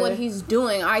excusing what he's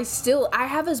doing. I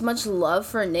have as much love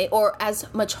for Nate, or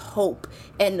as much hope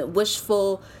and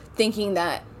wishful thinking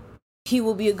that he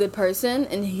will be a good person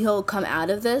and he'll come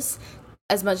out of this,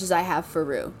 as much as I have for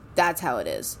Rue. That's how it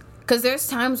is. Because there's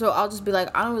times where I'll just be like,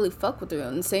 I don't really fuck with Rue,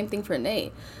 and the same thing for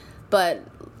Nate. But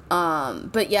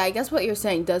yeah, I guess what you're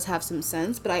saying does have some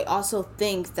sense. But I also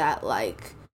think that,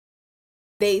 like,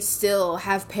 they still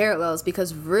have parallels,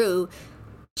 because Rue,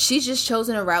 she's just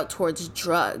chosen a route towards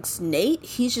drugs. Nate,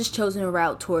 he's just chosen a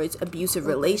route towards abusive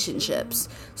relationships.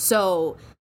 So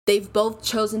they've both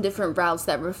chosen different routes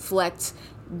that reflect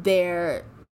the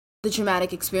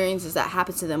traumatic experiences that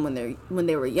happened to them when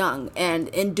they were young, and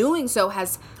in doing so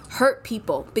has hurt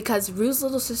people. Because Rue's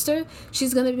little sister,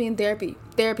 she's gonna be in therapy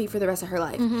for the rest of her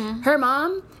life. Mm-hmm. Her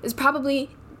mom is probably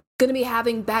gonna be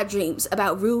having bad dreams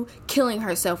about Rue killing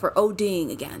herself or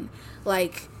ODing again,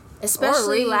 like,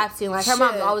 especially or relapsing. Like, her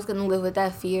mom's always gonna live with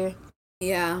that fear.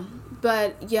 Yeah,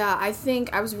 but yeah, I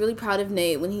think I was really proud of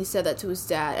Nate when he said that to his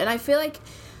dad, and I feel like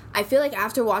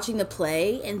after watching the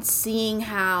play and seeing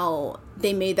how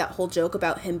they made that whole joke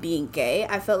about him being gay,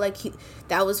 I felt like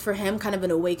that was for him kind of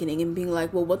an awakening, and being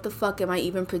like, well, what the fuck am I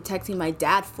even protecting my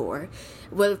dad for?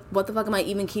 What the fuck am I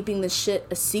even keeping this shit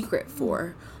a secret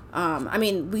for? I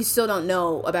mean, we still don't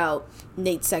know about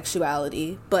Nate's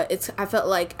sexuality, but I felt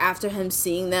like after him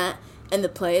seeing that in the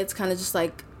play, it's kind of just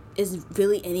like, is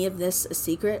really any of this a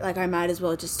secret? Like, I might as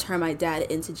well just turn my dad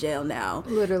into jail now.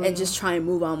 Literally. And just try and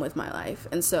move on with my life.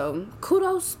 And so,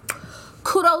 kudos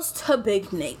to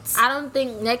Big Nate. I don't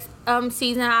think next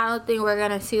season, I don't think we're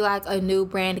gonna see, like, a new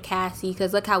brand Cassie,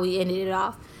 because look how we ended it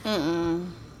off.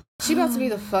 She about to be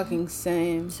the fucking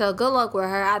same. So good luck with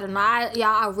her. I don't know.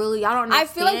 Y'all don't understand. I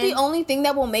feel like the only thing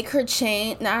that will make her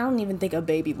change... Nah, I don't even think a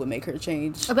baby would make her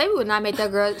change. A baby would not make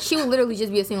that girl... She would literally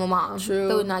just be a single mom. True.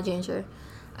 That would not change her.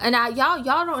 And y'all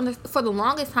don't understand. For the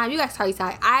longest time, you guys tell you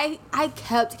side. I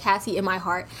kept Cassie in my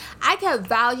heart. I kept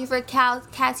vouching for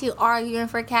Cassie, arguing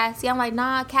for Cassie. I'm like,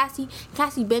 nah, Cassie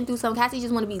been through something. Cassie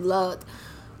just want to be loved.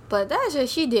 But that's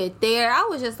just she did there. I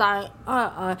was just like,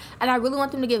 And I really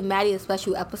want them to give Maddie a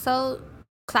special episode,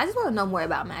 because I just want to know more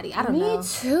about Maddie. I don't know. Me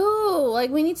too.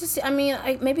 Like, we need to see... I mean,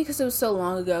 maybe because it was so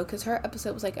long ago, because her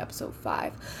episode was like episode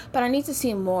 5. But I need to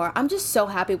see more. I'm just so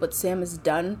happy what Sam has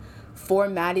done for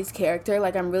Maddie's character.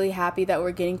 Like, I'm really happy that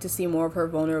we're getting to see more of her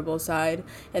vulnerable side,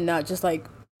 and not just like...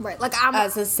 Right, like, I'm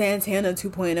as a Santana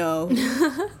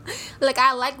 2.0. Like,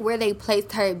 I like where they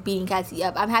placed her beating Cassie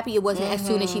up. I'm happy it wasn't as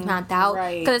soon as she found out.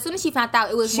 Right. Because as soon as she found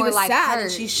out, it was more was like sad, her.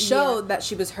 and she showed that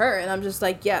she was her, and I'm just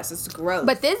like, yes, it's gross.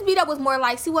 But this beat up was more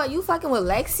like, see what, you fucking with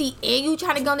Lexi, and you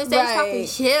trying to go on this stage talking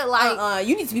shit, like...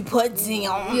 you need to be put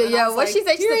down. Yeah, what like, she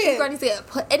said, she said,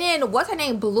 and then, what's her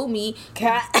name, blew me.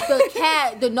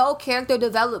 The no character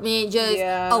development, just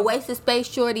a waste of space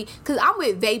shorty. Because I'm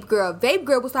with Vape Girl. Vape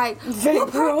Girl was like,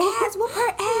 whoop her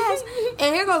ass.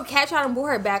 And here go Kat trying to pull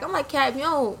her back. I'm like, Kat, you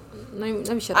don't...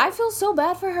 Let me shut up. I feel so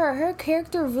bad for her. Her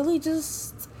character really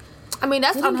just... I mean,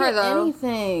 that's on her, though.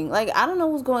 Anything. Like, I don't know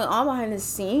what's going on behind the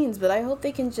scenes, but I hope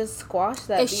they can just squash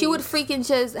that. If she would freaking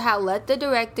just have let the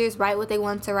directors write what they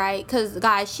want to write. Because,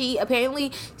 guys,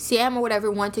 apparently, Sam or whatever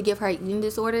wanted to give her eating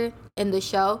disorder in the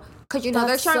show. Because, you know,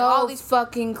 they're showing all these...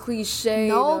 fucking cliche.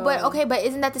 No, but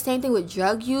isn't that the same thing with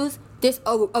drug use? This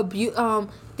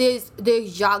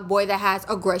this jock boy that has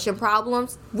aggression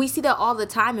problems. We see that all the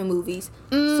time in movies.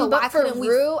 So but why for couldn't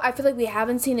Rue, I feel like we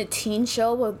haven't seen a teen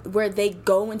show where they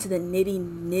go into the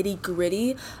nitty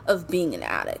gritty of being an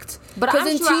addict. But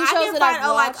I'm sure I can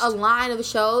find a line of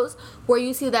shows where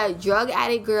you see that drug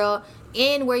addict girl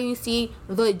and where you see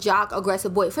the jock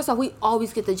aggressive boy. First off, we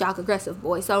always get the jock aggressive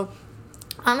boy. So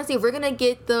honestly, if we're gonna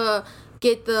get the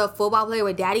football player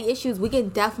with daddy issues, we can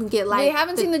definitely get like... We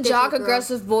haven't seen the jock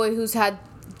aggressive boy who's had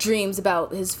dreams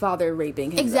about his father raping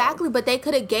him. Exactly, but they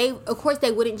could have of course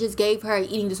they wouldn't just gave her an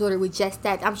eating disorder with just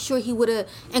that. I'm sure he would have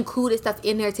included stuff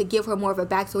in there to give her more of a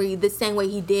backstory, the same way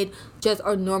he did just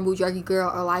a normal druggy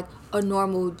girl or like a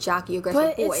normal jockey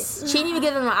aggressive boy. She didn't even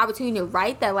give them an opportunity to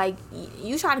write that. Like,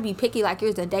 you trying to be picky like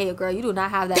you're Zendaya, girl. You do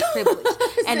not have that privilege.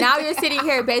 And now you're sitting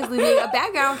here basically being a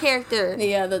background character.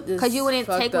 Yeah, because you wouldn't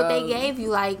take what they gave you.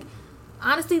 Like,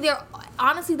 honestly,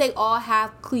 they all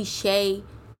have cliche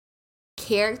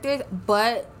characters,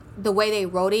 but the way they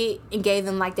wrote it and gave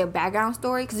them like their background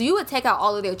story, because you would take out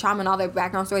all of their trauma and all their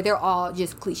background story, they're all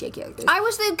just cliche characters. I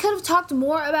wish they could have talked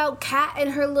more about Kat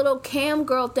and her little cam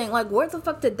girl thing. Like, where the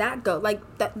fuck did that go? Like,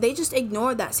 that they just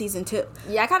ignored that season 2.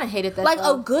 Yeah, I kind of hated that. Like,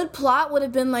 a good plot would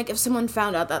have been like if someone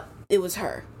found out that it was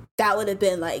her. That would have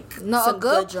been like a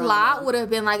good plot would have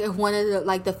been like if one of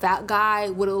the fat guy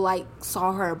would have like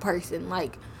saw her in person.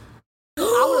 Like,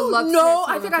 I would have loved. No,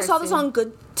 I think I saw this on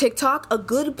good TikTok. A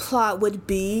good plot would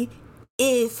be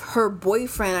if her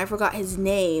boyfriend, I forgot his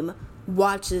name,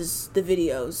 watches the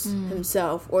videos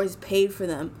himself or is paid for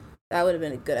them. That would have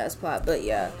been a good ass plot. But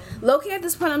yeah, low-key at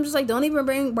this point, I'm just like, don't even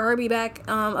bring Barbie back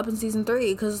up in season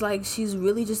 3 because like she's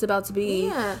really just about to be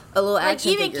a little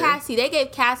action even figure. Cassie, they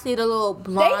gave Cassie the little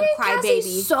blonde crybaby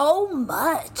so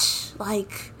much,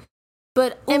 like.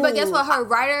 But guess what? Her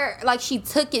writer, like, she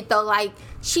took it though. Like,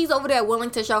 she's over there willing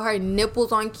to show her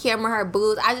nipples on camera, her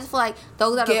boobs. I just feel like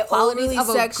those are the qualities of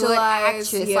a good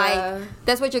actress. Yeah. Like,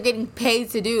 that's what you're getting paid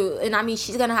to do. And I mean,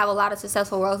 she's gonna have a lot of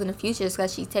successful roles in the future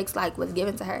because she takes like what's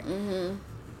given to her,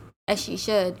 as she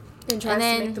should. And tries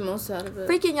to make the most out of it.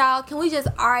 Freaking y'all, can we just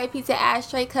R.I.P. to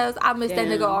Ashtray? Cause I miss that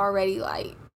nigga already.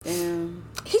 Like, damn.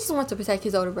 He just wants to protect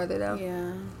his older brother though.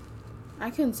 Yeah. I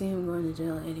couldn't see him going to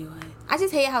jail anyway. I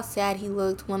just hate how sad he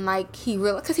looked when, like, he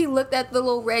realized, because he looked at the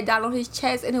little red dot on his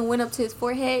chest and it went up to his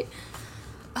forehead.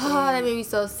 Oh, that made me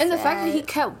so sad. And the fact that he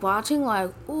kept watching,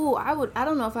 like, ooh, I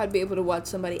don't know if I'd be able to watch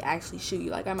somebody actually shoot you.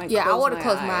 Like, I might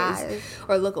close my eyes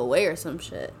or look away or some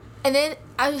shit. And then,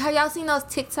 have y'all seen those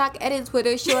TikTok edits where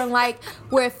they're showing, like,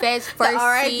 where Fez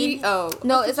first seen... Oh.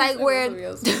 No, it's like where...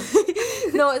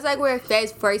 No, it's like where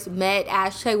Fez first met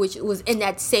Ashtray, which was in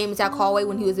that same exact hallway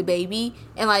when he was a baby.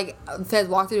 And, like, Fez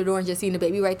walked through the door and just seen the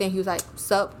baby right there. And he was like,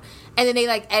 sup? And then they,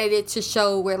 like, edited to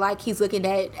show where, like, he's looking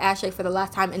at Ashtray for the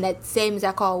last time in that same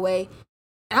exact hallway.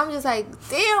 And I'm just like,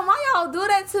 damn, why y'all do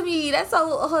that to me? That's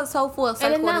so full of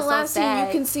circle. And in that last scene,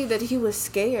 you can see that he was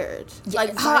scared. Yeah,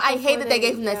 like, I hate that they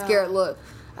gave him that scared look.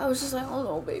 I was just like, oh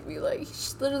no, baby. Like,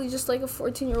 he's literally just like a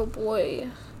 14-year-old boy.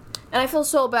 And I feel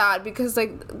so bad because,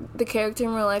 like, the character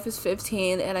in real life is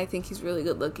 15, and I think he's really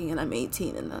good looking, and I'm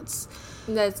 18, and that's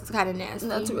kind of nasty.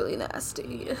 That's really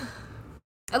nasty.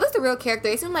 At least the real character,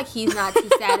 it seems like he's not too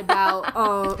sad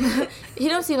about, he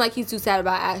don't seem like he's too sad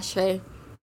about Ashtray.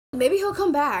 Maybe he'll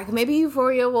come back. Maybe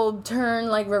Euphoria will turn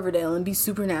like Riverdale and be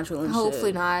supernatural and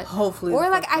Hopefully shit. not. Hopefully. Or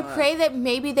like I pray that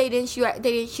maybe they didn't shoot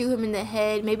him in the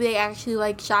head. Maybe they actually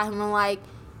like shot him in like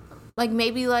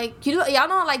maybe like y'all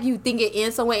know like you think it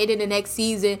ends somewhere and then the next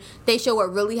season they show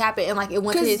what really happened and like it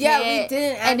went to his head. We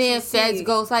didn't and then Fez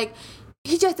goes like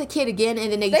he's just a kid again,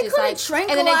 and then they just like shoot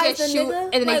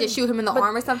him in the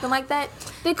arm or something like that.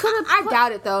 They could have. I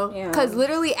doubt it though, because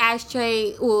literally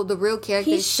Ashtray, the real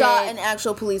character, he shot an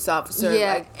actual police officer.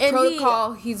 Yeah, like, and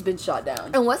protocol. He's been shot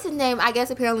down. And what's his name? I guess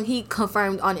apparently he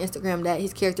confirmed on Instagram that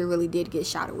his character really did get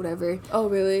shot or whatever. Oh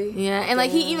really? Yeah, and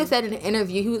like he even said in an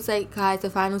interview, he was like, "Guys,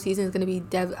 the final season is gonna be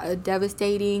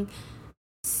devastating."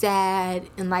 Sad,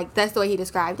 and like that's the way he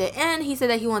described it. And he said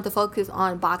that he wanted to focus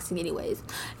on boxing anyways.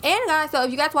 And guys, so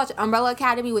if you guys watch Umbrella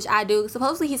Academy, which I do,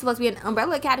 supposedly he's supposed to be in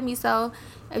Umbrella Academy, so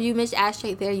if you missed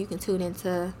Ashtray there, you can tune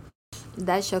into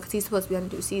that show because he's supposed to be on a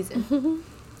new season.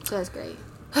 So that's great.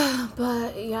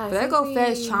 But yeah, there go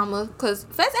Fez trauma, because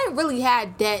Fez ain't really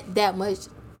had that much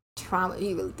trauma if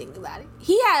you really think about it.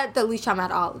 He had the least trauma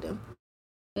out of all of them.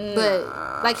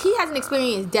 But like he hasn't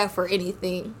experienced death or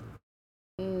anything.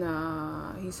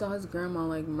 Nah, he saw his grandma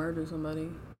like murder somebody.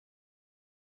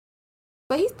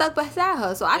 But he's stuck beside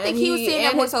her, so I think he was seeing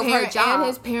that more so her job. And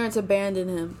his parents abandoned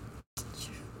him.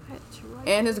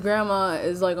 And his grandma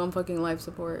is like on fucking life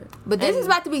support. But this is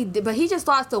about to be. But he just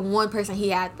lost the one person he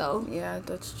had though. Yeah,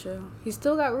 that's true. He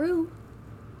still got Rue.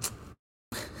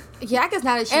 Yeah, I guess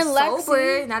now that she's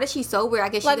sober. Now that she's sober, I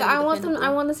guess. Like I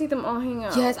want to see them all hang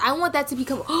out. Yes, I want that to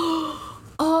become.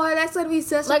 Oh, that's gonna be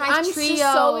such a nice trio. I'm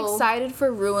just so excited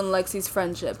for Rue and Lexi's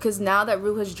friendship because now that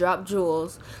Rue has dropped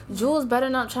Jules better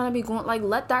not trying to be going like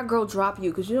let that girl drop you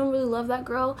because you don't really love that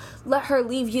girl. Let her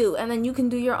leave you and then you can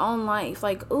do your own life.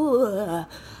 Like, ooh,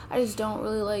 I just don't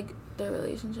really like their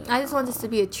relationship. I just want this to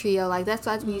be a trio. Like that's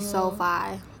going to be so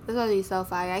fire. That's gonna be so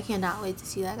fire. I cannot wait to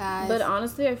see that, guys. But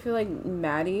honestly, I feel like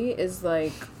Maddie is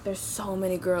like, there's so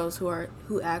many girls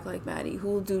who act like Maddie, who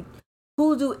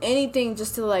will do anything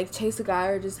just to like chase a guy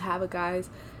or just have a guy's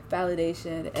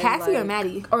validation. And, Cassie like, or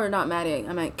Maddie? Or not Maddie.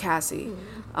 I meant Cassie.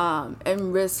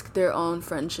 And risk their own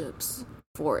friendships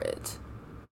for it.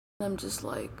 I'm just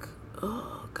like,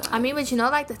 oh god. I mean, but you know,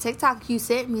 like the TikTok you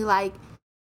sent me, like,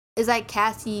 it's like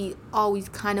Cassie always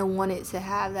kind of wanted to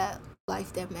have that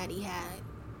life that Maddie had.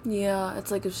 Yeah,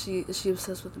 it's like, is she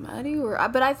obsessed with Maddie, or?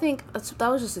 But I think that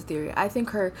was just a theory. I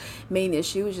think her main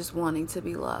issue is just wanting to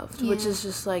be loved, which is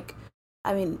just like,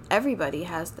 I mean, everybody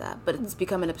has that, but it's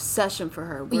become an obsession for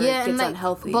her where it gets like,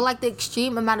 unhealthy. But like the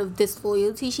extreme amount of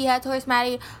disloyalty she had towards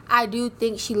Maddie, I do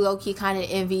think she low-key kind of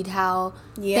envied how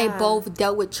they both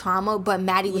dealt with trauma, but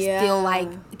Maddie was still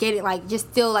like getting like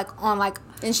just still like on like.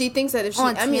 And she thinks that if she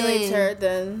emulates her,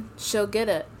 then she'll get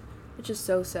it, which is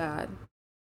so sad.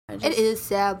 It is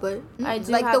sad, but like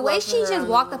the way she just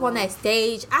walked up on that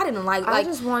stage, I didn't like. I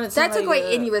just wanted that took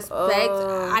away any respect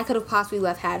I could have possibly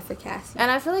had for Cassie. And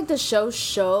I feel like the show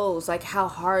shows like how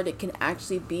hard it can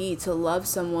actually be to love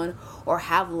someone or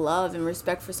have love and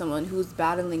respect for someone who's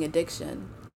battling addiction.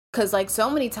 Cause like so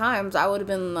many times I would have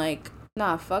been like,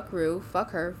 nah, fuck Rue,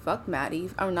 fuck her, fuck Maddie,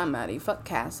 or not Maddie, fuck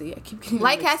Cassie. I keep getting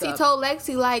like Cassie told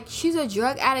Lexi, like she's a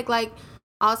drug addict, like.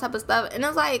 All type of stuff, and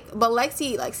it's like, but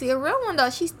Lexi, a real one though,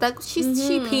 she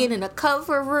peeing in a cup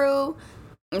for Rue,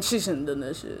 and she shouldn't have done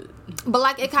that shit. But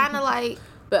like, it kind of like,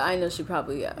 but I know she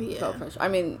probably felt pressure. I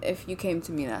mean, if you came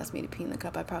to me and asked me to pee in the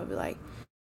cup, I'd probably be like,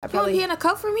 you want to pee in a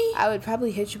cup for me? I would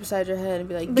probably hit you beside your head and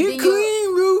be like, get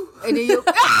clean, Rue. And then you,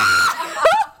 did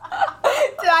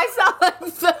I sound like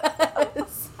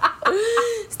Fez?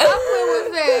 Stop playing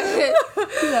with Fez.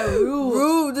 Like,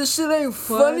 Rue, this shit ain't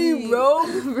funny, bro.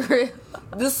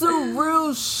 This is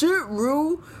real shit,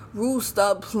 Rue. Rue,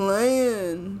 stop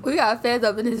playing. We got Fez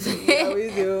up in his head. Yeah, we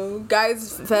do.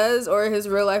 Guys, Fez, or his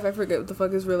real life, I forget what the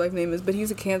fuck his real life name is, but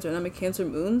he's a Cancer, and I'm a Cancer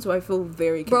moon, so I feel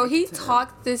very Bro, he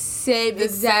talked the same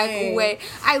exact way.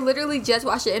 I literally just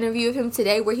watched an interview of him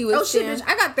today where he was shit, bitch,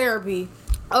 I got therapy.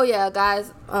 Oh, yeah,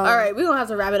 guys. Alright, we gonna have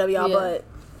to wrap it up, y'all, but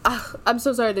I'm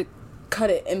so sorry to cut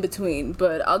it in between,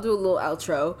 but I'll do a little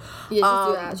outro.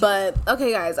 Yeah, but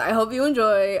okay, guys, I hope you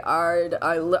enjoy our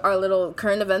little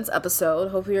current events episode.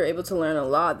 Hope you're able to learn a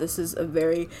lot. This is a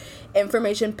very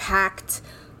information packed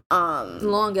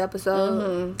long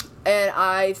episode. And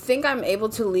I think I'm able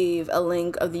to leave a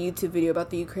link of the YouTube video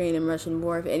about the Ukraine and Russian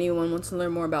war if anyone wants to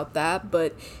learn more about that,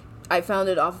 but I found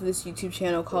it off of this YouTube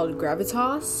channel called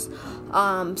Gravitas.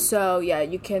 So yeah,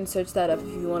 you can search that up if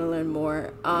you want to learn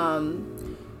more.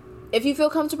 If you feel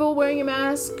comfortable wearing a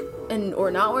mask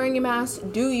or not wearing a mask,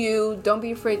 do you. Don't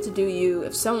be afraid to do you.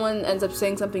 If someone ends up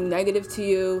saying something negative to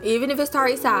you, even if it's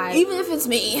Tari's side, even if it's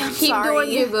me, keep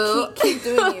doing you, boo. Keep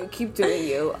doing you. Keep doing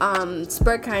you.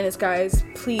 Spread kindness, guys.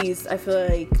 Please. I feel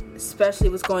like, especially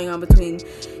what's going on between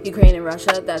Ukraine and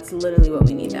Russia, that's literally what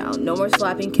we need now. No more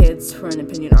slapping kids for an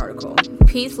opinion article.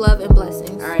 Peace, love, and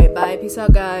blessings. All right, bye. Peace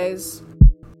out, guys.